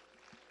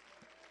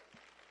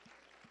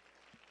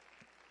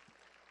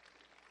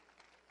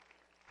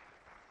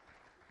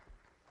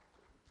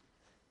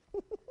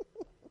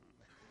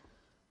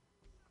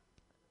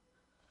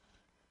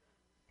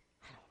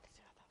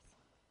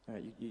 All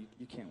right,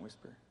 you can't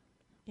whisper.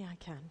 Yeah, I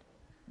can.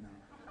 No.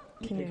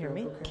 Can you hear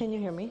me? Okay? Can you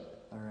hear me?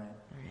 All right.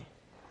 All right.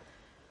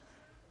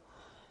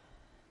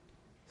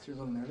 So you're a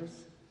little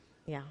nervous?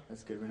 Yeah.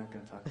 That's good. We're not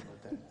going to talk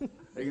about that.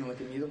 Are you going to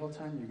look at me the whole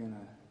time? You're going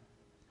to...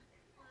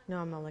 No,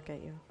 I'm going to look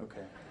at you.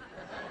 Okay.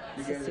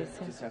 You guys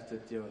just have to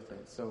deal with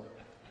it. So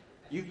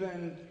you've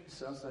been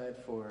Southside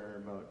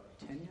for about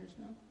 10 years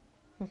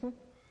now? Mm-hmm.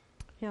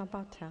 Yeah,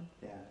 about 10.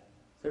 Yeah.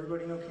 Does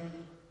everybody know Candy?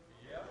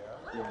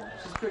 Yeah.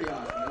 She's pretty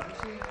awesome, isn't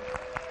she?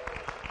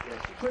 Yeah,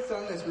 she puts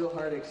on this real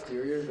hard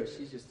exterior, but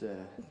she's just a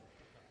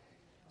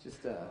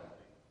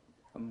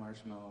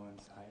marshmallow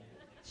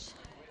inside.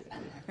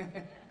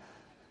 Yeah.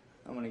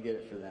 I'm going to get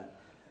it for that.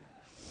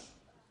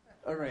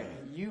 All right,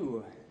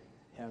 you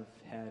have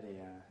had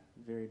a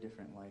very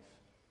different life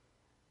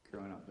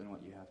growing up than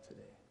what you have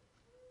today.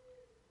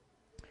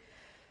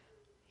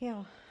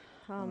 Yeah.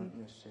 I want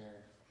you to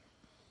share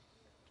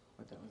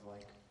what that was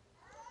like.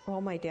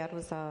 Well, my dad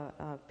was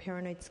a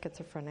paranoid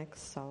schizophrenic,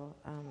 so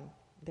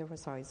there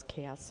was always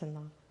chaos in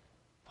the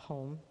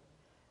home.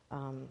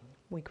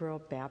 We grew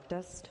up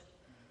Baptist,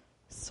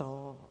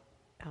 so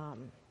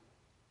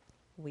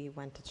we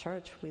went to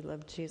church. We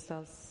lived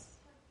Jesus,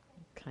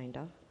 kind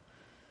of.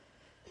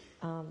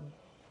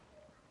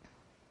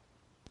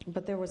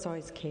 But there was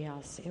always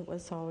chaos. It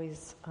was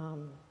always,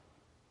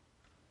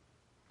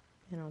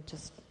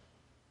 just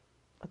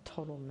a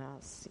total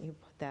mess. You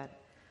put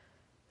that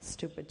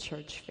stupid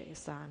church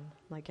face on,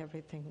 like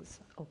everything's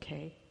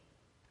okay.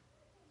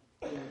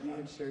 Yeah, you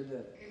had shared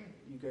that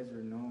you guys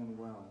were known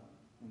well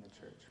in the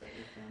church, right?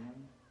 Your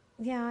family?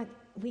 Yeah,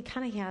 we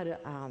kind of had,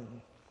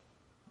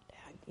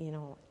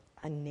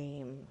 a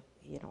name.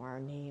 Our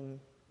name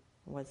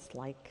was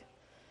like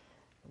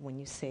when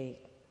you say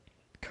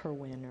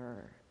Kerwin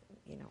or,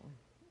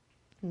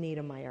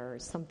 Niedermeyer or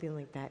something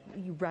like that,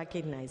 you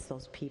recognize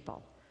those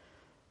people.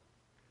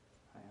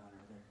 High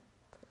honor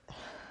there.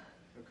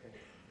 Okay.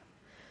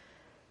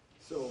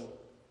 So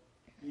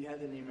you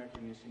had the name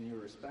recognition, you were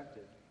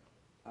respected,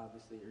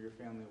 obviously, or your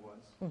family was,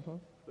 Mm-hmm.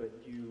 but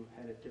you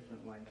had a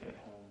different life at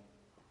home.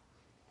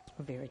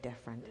 Very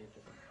different. Very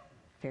different.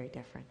 Very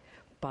different.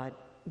 But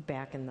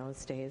back in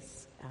those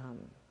days,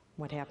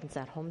 what happens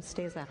at home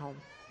stays at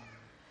home.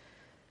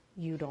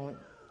 You don't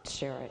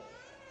share it.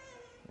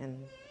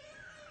 And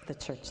the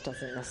church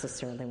doesn't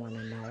necessarily want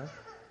to know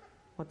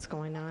what's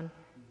going on.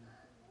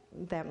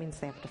 That means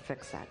they have to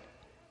fix that.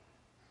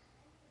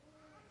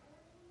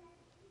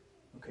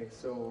 Okay,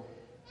 so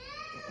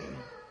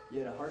you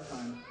had a hard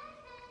time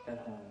at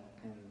home,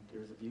 and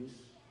there was abuse?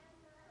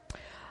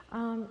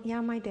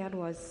 Yeah, my dad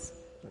was,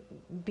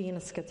 being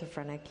a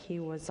schizophrenic, he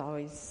was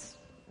always,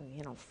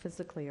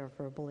 physically or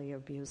verbally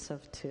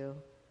abusive to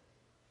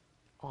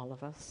all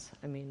of us.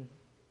 I mean,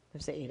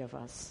 there's 8 of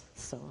us,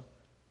 so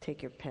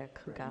take your pick,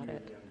 who got you're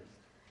it. the youngest.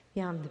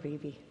 Yeah, I'm the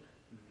baby.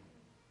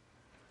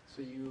 Mm-hmm.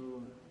 So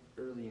you,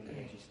 early in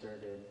age, you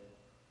started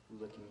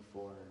looking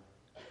for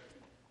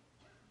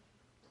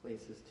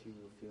places to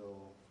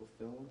feel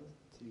fulfilled,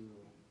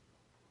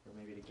 or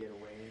maybe to get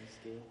away,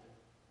 escape?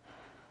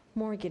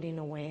 More getting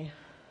away.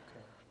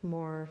 Okay.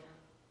 More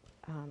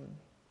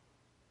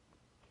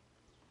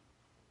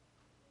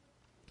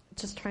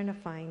just trying to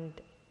find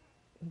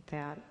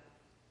that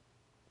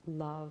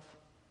love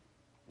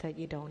that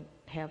you don't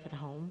have at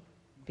home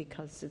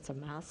because it's a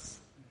mess.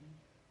 Mm-hmm.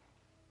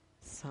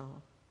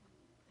 So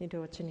you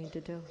do what you need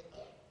to do.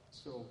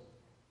 So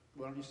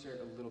why don't you share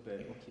a little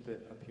bit? We'll keep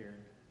it up here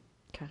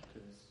Okay. because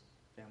it's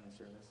family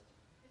service.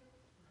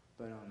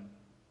 But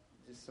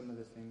just some of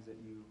the things that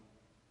you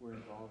were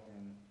involved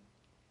in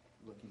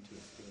looking to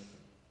escape.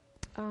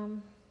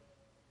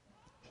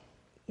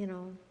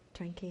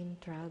 Drinking,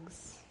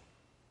 drugs,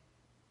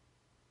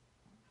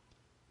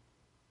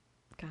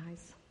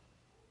 guys,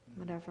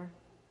 whatever.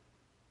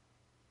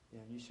 Yeah,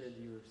 you shared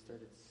you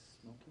started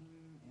smoking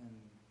and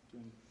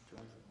doing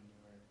drugs when you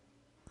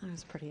were... I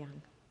was pretty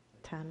young,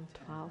 like 10,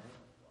 12. Right?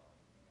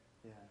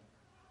 Yeah.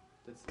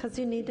 That's 'Cause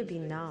you need to be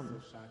that's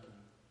numb. So shocking.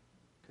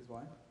 'Cause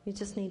why? You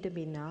just need to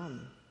be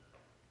numb.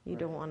 You Right.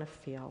 don't want to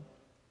feel.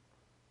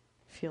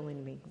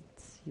 Feeling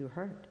means you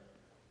hurt.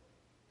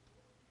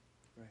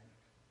 Right.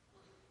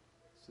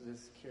 So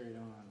this carried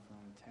on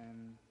from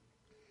 10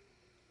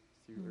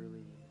 through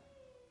early,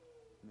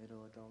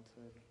 middle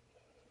adulthood.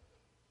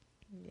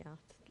 Yeah,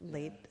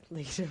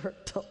 later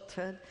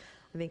adulthood.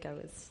 I think I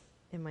was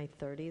in my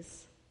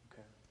 30s.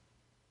 Okay.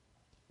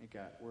 It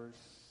got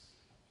worse.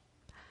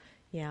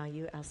 Yeah,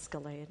 you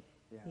escalate.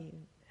 Yeah.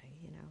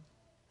 You know,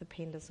 the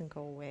pain doesn't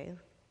go away,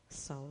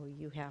 so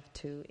you have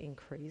to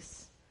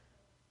increase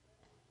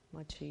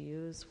what you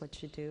use,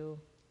 what you do,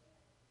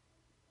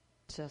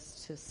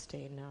 just to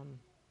stay numb.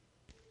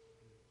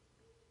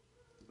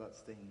 It's about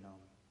staying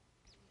numb.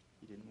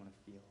 You didn't want to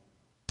feel.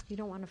 You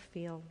don't want to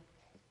feel.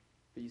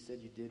 But you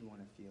said you did want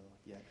to feel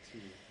yet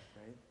too,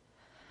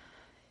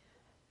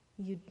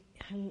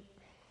 right?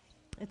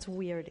 It's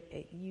weird.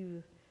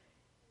 You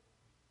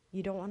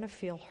don't want to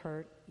feel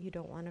hurt. You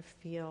don't want to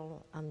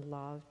feel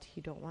unloved.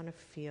 You don't want to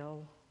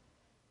feel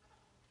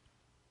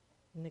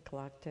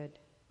neglected.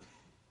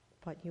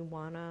 But you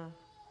want to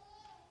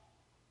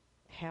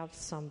have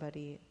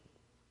somebody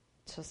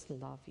just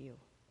love you.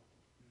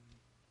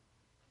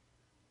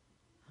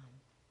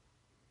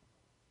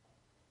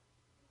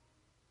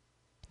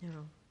 You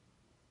know.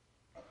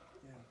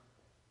 Yeah.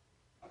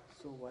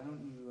 So why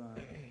don't you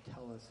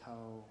tell us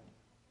how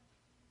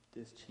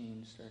this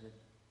change started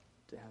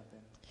to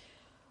happen?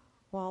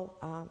 Well,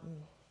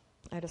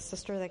 I had a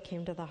sister that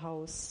came to the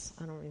house.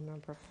 I don't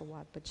remember for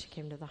what, but she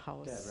came to the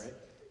house. Deb, right?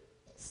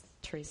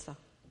 Teresa.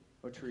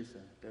 Oh,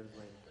 Teresa. Deb's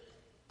lady.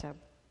 Deb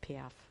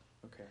Piaf.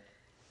 Okay.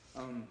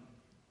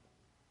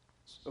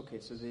 Okay,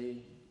 so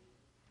they...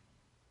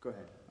 Go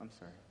ahead. I'm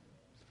sorry.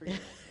 Go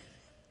ahead.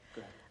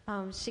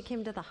 She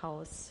came to the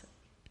house.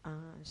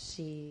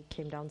 She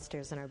came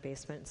downstairs in our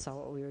basement and saw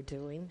what we were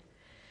doing.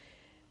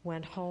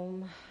 Went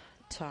home,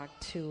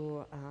 talked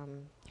to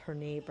her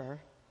neighbor,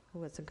 who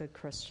was a good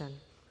Christian.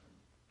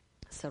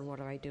 Said, what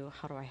do I do?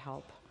 How do I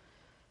help?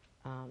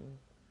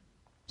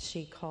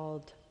 She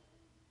called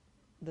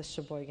the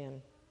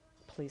Sheboygan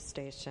police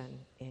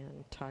station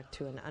and talked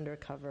to an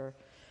undercover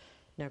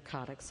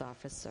narcotics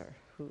officer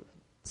who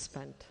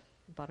spent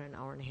about an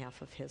hour and a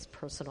half of his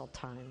personal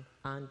time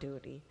on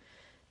duty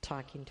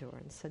talking to her,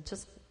 and said,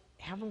 just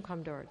have him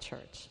come to our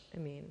church. I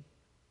mean,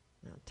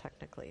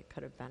 technically it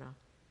could have been a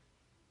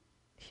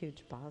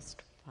huge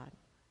bust, but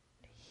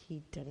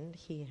he didn't.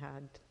 He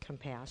had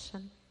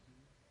compassion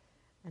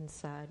and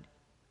said,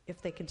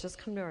 if they could just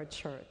come to our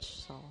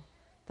church. So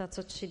that's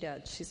what she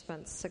did. She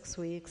spent 6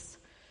 weeks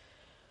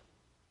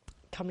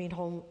coming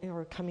home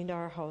or coming to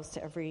our house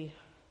every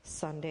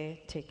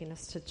Sunday, taking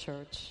us to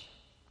church,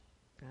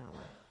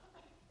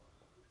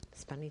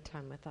 spending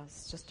time with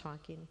us, just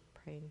talking,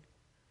 praying.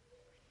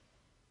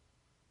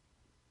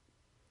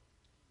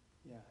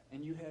 Yeah,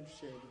 and you had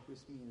shared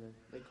with me that,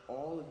 like,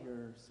 all of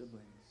your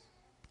siblings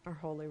Our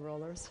holy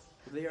rollers.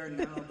 They are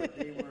now, but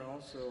they were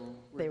also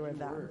where They were you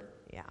then. were.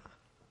 Yeah.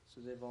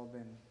 So they've all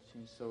been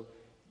changed. So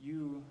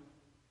you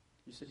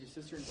said your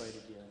sister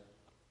invited you to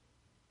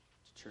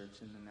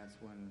church, and then that's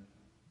when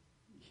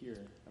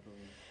here, I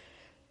believe.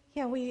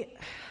 Yeah, we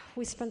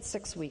spent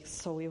 6 weeks,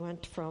 so we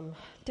went from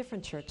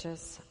different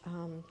churches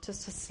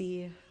just to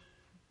see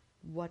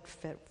what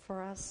fit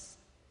for us.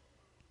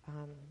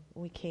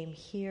 We came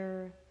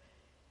here.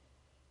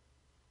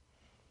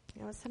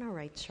 It was in a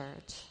right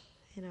church.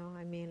 You know,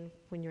 I mean,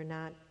 when you're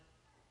not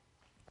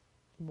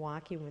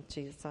walking with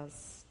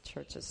Jesus,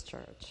 church is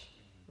church,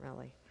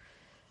 really.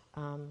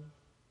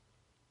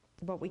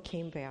 But we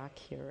came back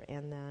here,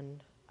 and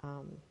then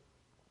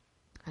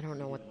I don't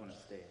know what. You didn't want to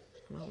stay.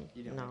 No,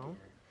 You didn't no, like it here.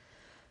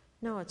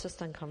 no. It's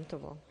just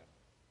uncomfortable.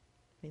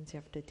 It means you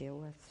have to deal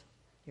with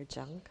your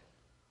junk.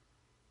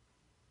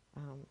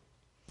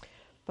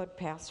 But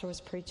pastor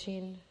was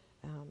preaching.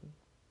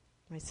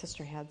 My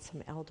sister had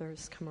some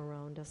elders come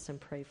around us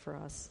and pray for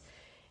us.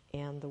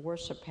 And the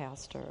worship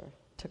pastor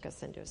took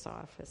us into his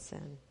office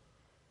and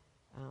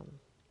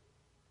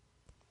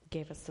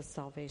gave us the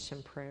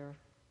salvation prayer,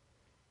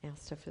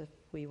 asked if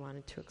we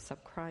wanted to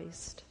accept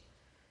Christ.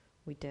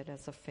 We did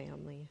as a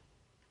family.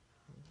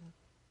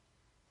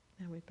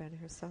 And we've been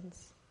here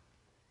since.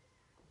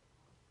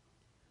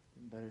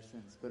 Been better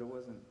since, but it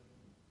wasn't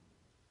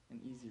an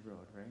easy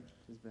road, right?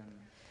 It's been,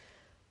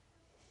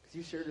 because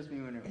you shared with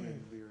me when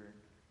you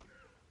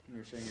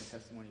were sharing your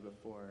testimony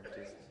before,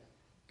 just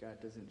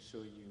God doesn't show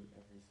you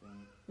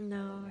everything.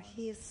 No,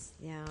 he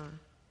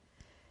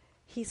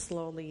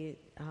slowly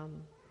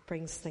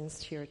brings things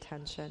to your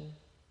attention,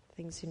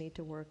 things you need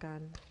to work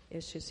on,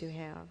 issues you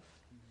have.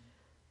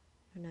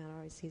 Mm-hmm. They're not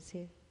always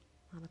easy.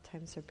 A lot of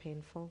times they're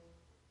painful.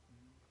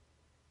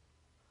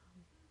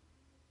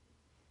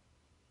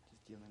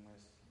 Just dealing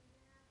with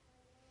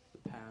the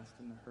past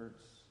and the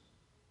hurts,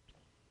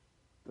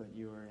 but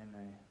you are in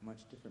a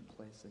much different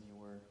place than you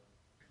were.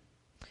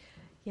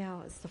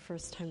 Yeah, it's the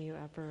first time you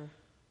ever,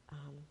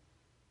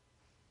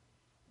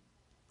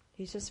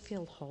 you just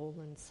feel whole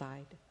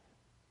inside.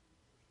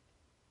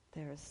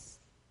 There's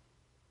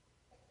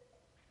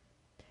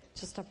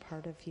just a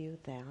part of you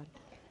that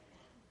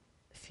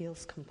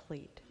feels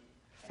complete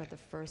for the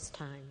first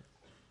time.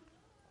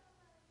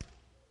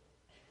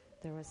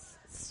 There was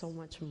so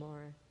much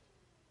more.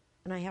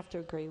 And I have to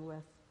agree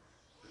with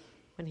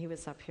when he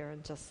was up here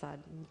and just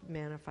said,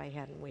 man, if I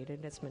hadn't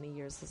waited as many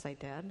years as I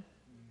did,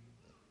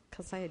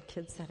 because I had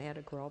kids that had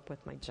to grow up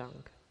with my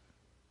junk,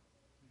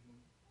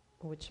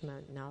 which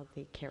meant now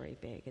they carry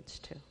baggage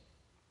too.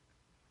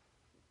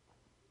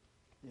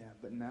 Yeah,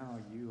 but now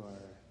you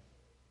are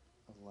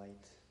a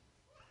light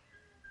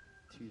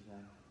to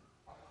them.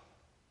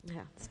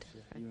 Yeah, it's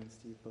Actually, different. you and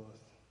Steve both.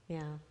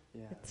 Yeah,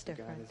 Yeah, it's God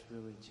different. has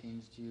really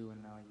changed you,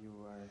 and now you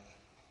are,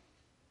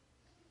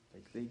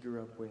 like, they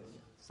grew up with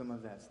some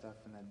of that stuff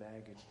and that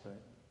baggage,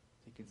 but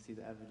they can see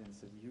the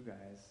evidence of you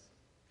guys.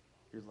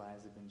 Your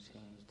lives have been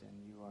changed,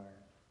 and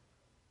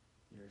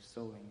you're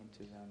sowing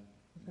into them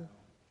now.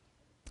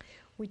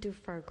 We do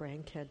for our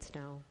grandkids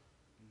now.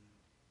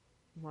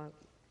 What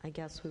I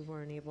guess we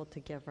weren't able to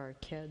give our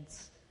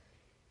kids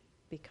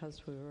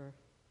because we were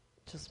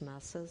just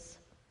messes.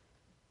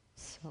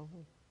 So,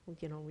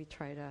 we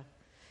try to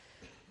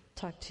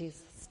talk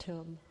Jesus to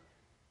them,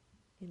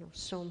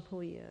 show him who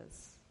he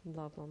is,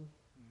 love him.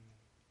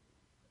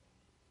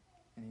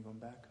 Any going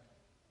back?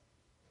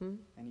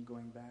 Any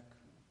going back?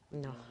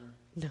 No.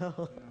 Never? No.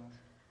 No.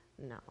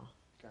 No.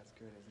 God's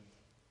good, isn't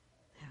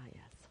he? Oh,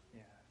 yes.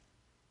 Yeah.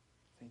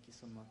 Thank you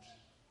so much.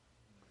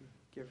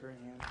 Give her a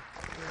hand.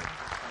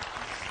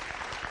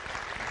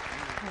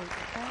 Hey,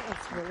 that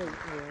was really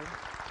weird.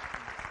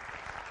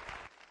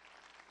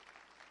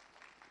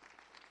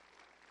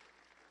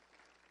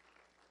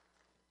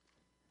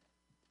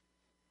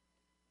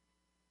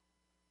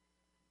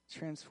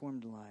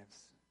 Transformed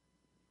lives.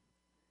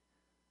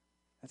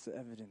 That's the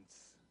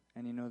evidence.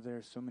 And there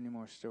are so many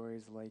more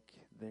stories like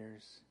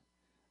theirs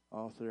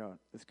all throughout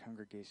this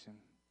congregation.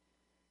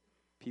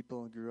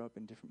 People grew up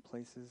in different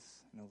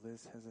places.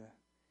 Liz has an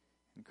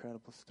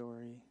incredible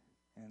story,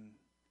 and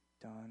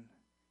Don,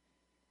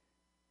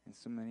 and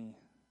so many.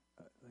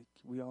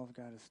 We all have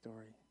got a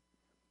story,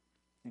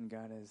 and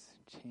God has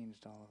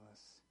changed all of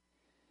us.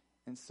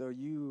 And so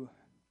you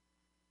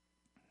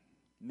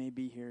may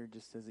be here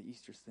just as an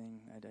Easter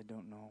thing. I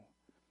don't know.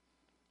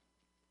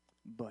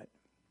 But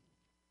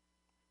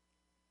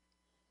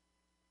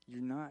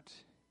you're not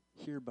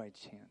here by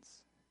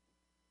chance.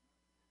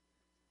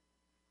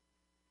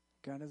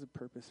 God has a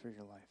purpose for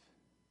your life.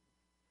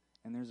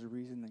 And there's a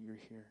reason that you're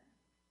here.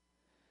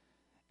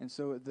 And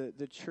so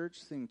the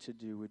church thing to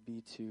do would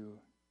be to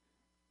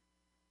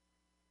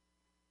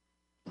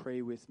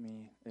pray with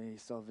me a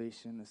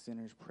salvation, a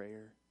sinner's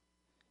prayer.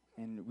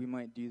 And we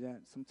might do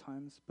that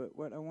sometimes, but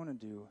what I want to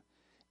do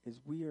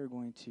is we are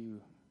going to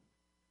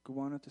go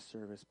on with the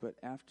service, but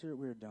after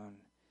we're done,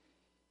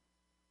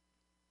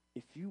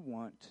 if you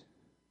want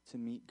to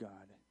meet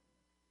God,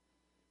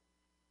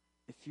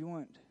 if you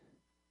want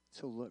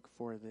to look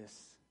for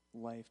this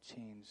life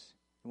change,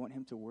 you want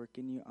him to work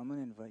in you, I'm going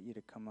to invite you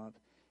to come up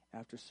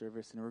after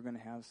service, and we're going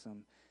to have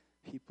some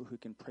people who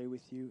can pray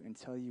with you and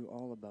tell you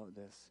all about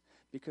this.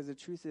 Because the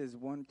truth is,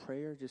 one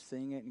prayer, just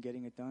saying it and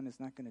getting it done, is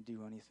not going to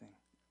do anything.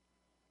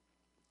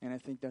 And I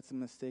think that's a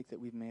mistake that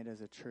we've made as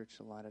a church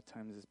a lot of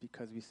times, is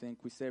because we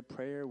think we say a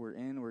prayer, we're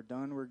in, we're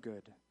done, we're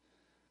good.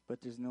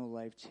 But there's no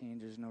life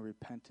change, there's no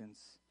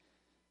repentance.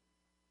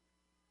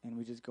 And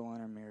we just go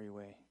on our merry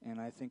way. And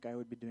I think I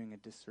would be doing a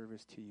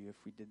disservice to you if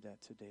we did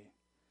that today.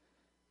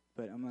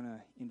 But I'm going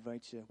to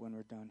invite you when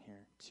we're done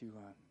here to,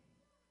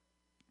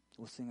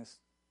 we'll sing a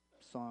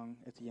song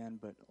at the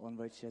end, but I'll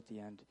invite you at the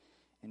end.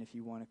 And if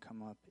you want to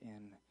come up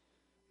and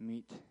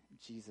meet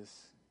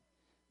Jesus,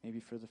 maybe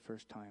for the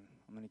first time,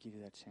 I'm going to give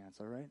you that chance,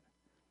 all right?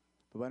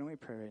 But why don't we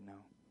pray right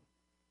now?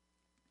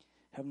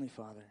 Heavenly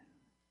Father,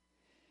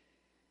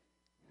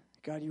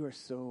 God, you are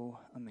so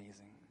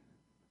amazing.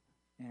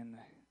 And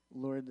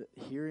Lord,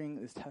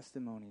 hearing these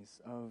testimonies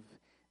of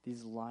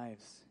these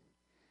lives,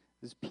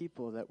 these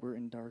people that were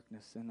in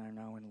darkness and are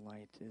now in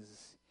light,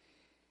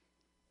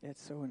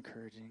 it's so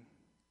encouraging.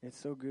 It's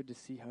so good to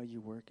see how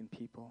you work in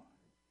people.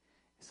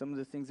 Some of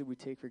the things that we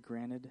take for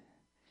granted,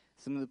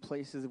 some of the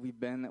places that we've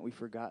been that we've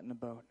forgotten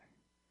about.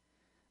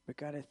 But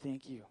God, I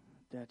thank you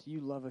that you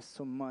love us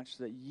so much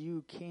that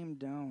you came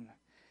down,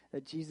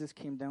 that Jesus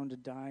came down to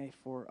die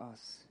for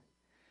us,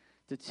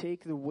 to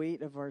take the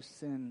weight of our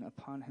sin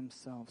upon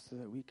himself so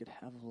that we could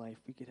have life,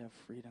 we could have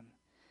freedom,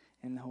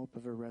 and the hope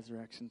of a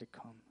resurrection to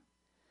come.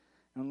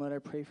 And Lord, I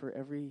pray for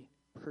every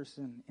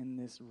person in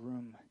this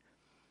room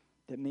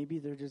that maybe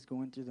they're just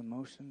going through the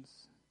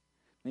motions.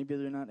 Maybe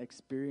they're not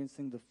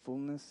experiencing the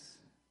fullness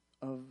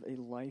of a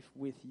life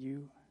with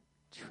you,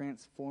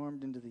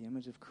 transformed into the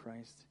image of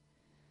Christ.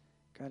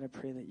 God, I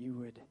pray that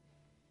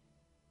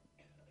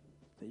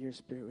that your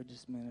Spirit would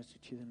just minister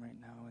to them right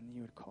now and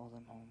you would call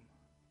them home.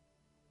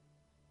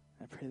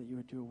 I pray that you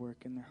would do a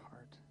work in their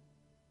heart.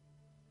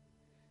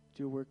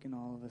 Do a work in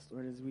all of us,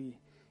 Lord, as we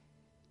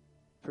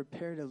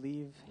prepare to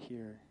leave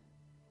here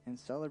and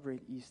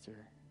celebrate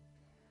Easter.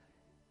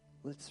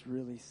 Let's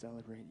really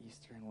celebrate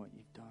Easter and what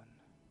you've done.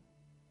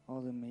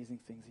 All the amazing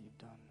things that you've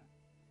done.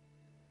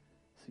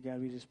 So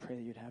God, we just pray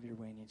that you'd have your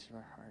way in each of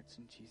our hearts.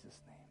 In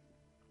Jesus'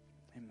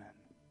 name, amen.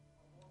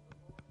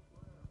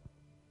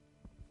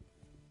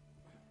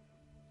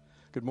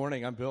 Good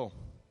morning, I'm Bill.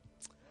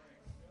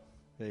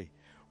 Hey,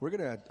 we're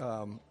going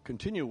to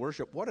continue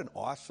worship. What an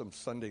awesome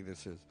Sunday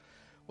this is.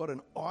 What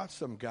an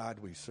awesome God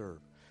we serve.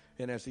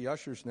 And as the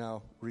ushers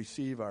now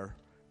receive our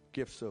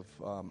gifts of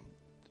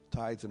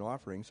tithes and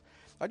offerings,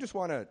 I just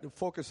want to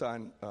focus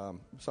on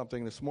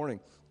something this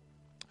morning.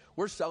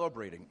 We're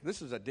celebrating.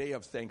 This is a day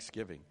of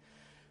Thanksgiving.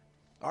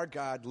 Our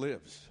God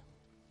lives.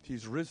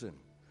 He's risen.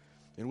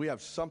 And we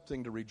have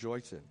something to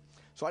rejoice in.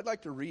 So I'd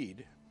like to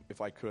read,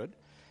 if I could,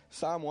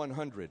 Psalm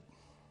 100.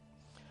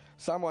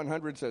 Psalm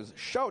 100 says,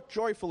 "Shout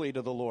joyfully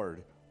to the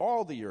Lord,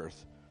 all the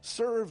earth.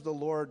 Serve the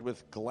Lord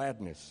with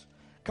gladness.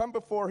 Come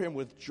before him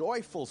with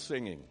joyful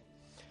singing.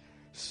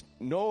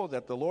 Know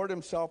that the Lord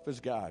himself is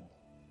God.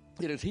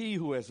 It is he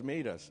who has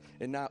made us,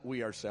 and not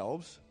we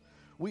ourselves.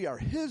 We are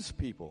his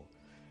people,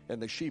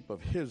 and the sheep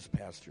of his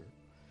pasture.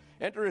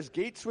 Enter his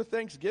gates with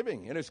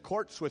thanksgiving, and his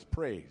courts with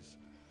praise.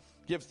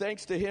 Give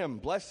thanks to him,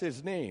 bless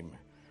his name,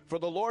 for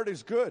the Lord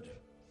is good.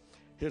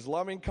 His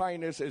loving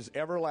kindness is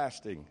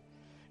everlasting,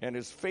 and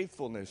his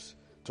faithfulness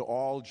to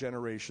all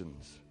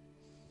generations."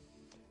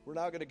 We're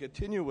now going to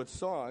continue with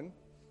song,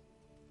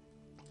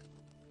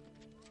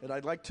 and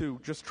I'd like to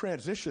just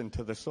transition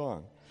to the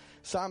song.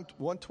 Psalm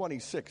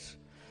 126,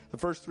 the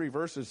first 3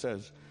 verses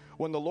says,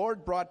 "When the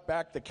Lord brought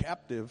back the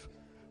captive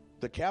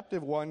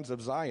ones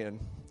of Zion,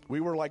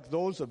 we were like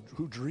those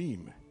who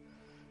dream.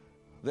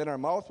 Then our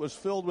mouth was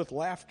filled with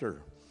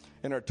laughter,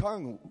 and our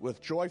tongue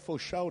with joyful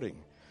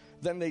shouting.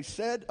 Then they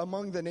said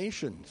among the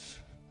nations,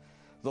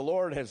 the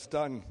Lord has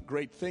done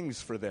great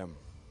things for them.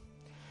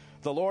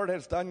 The Lord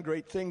has done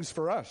great things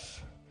for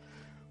us.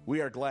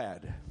 We are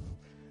glad."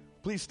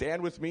 Please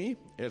stand with me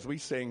as we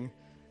sing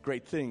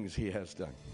 "Great Things He Has Done."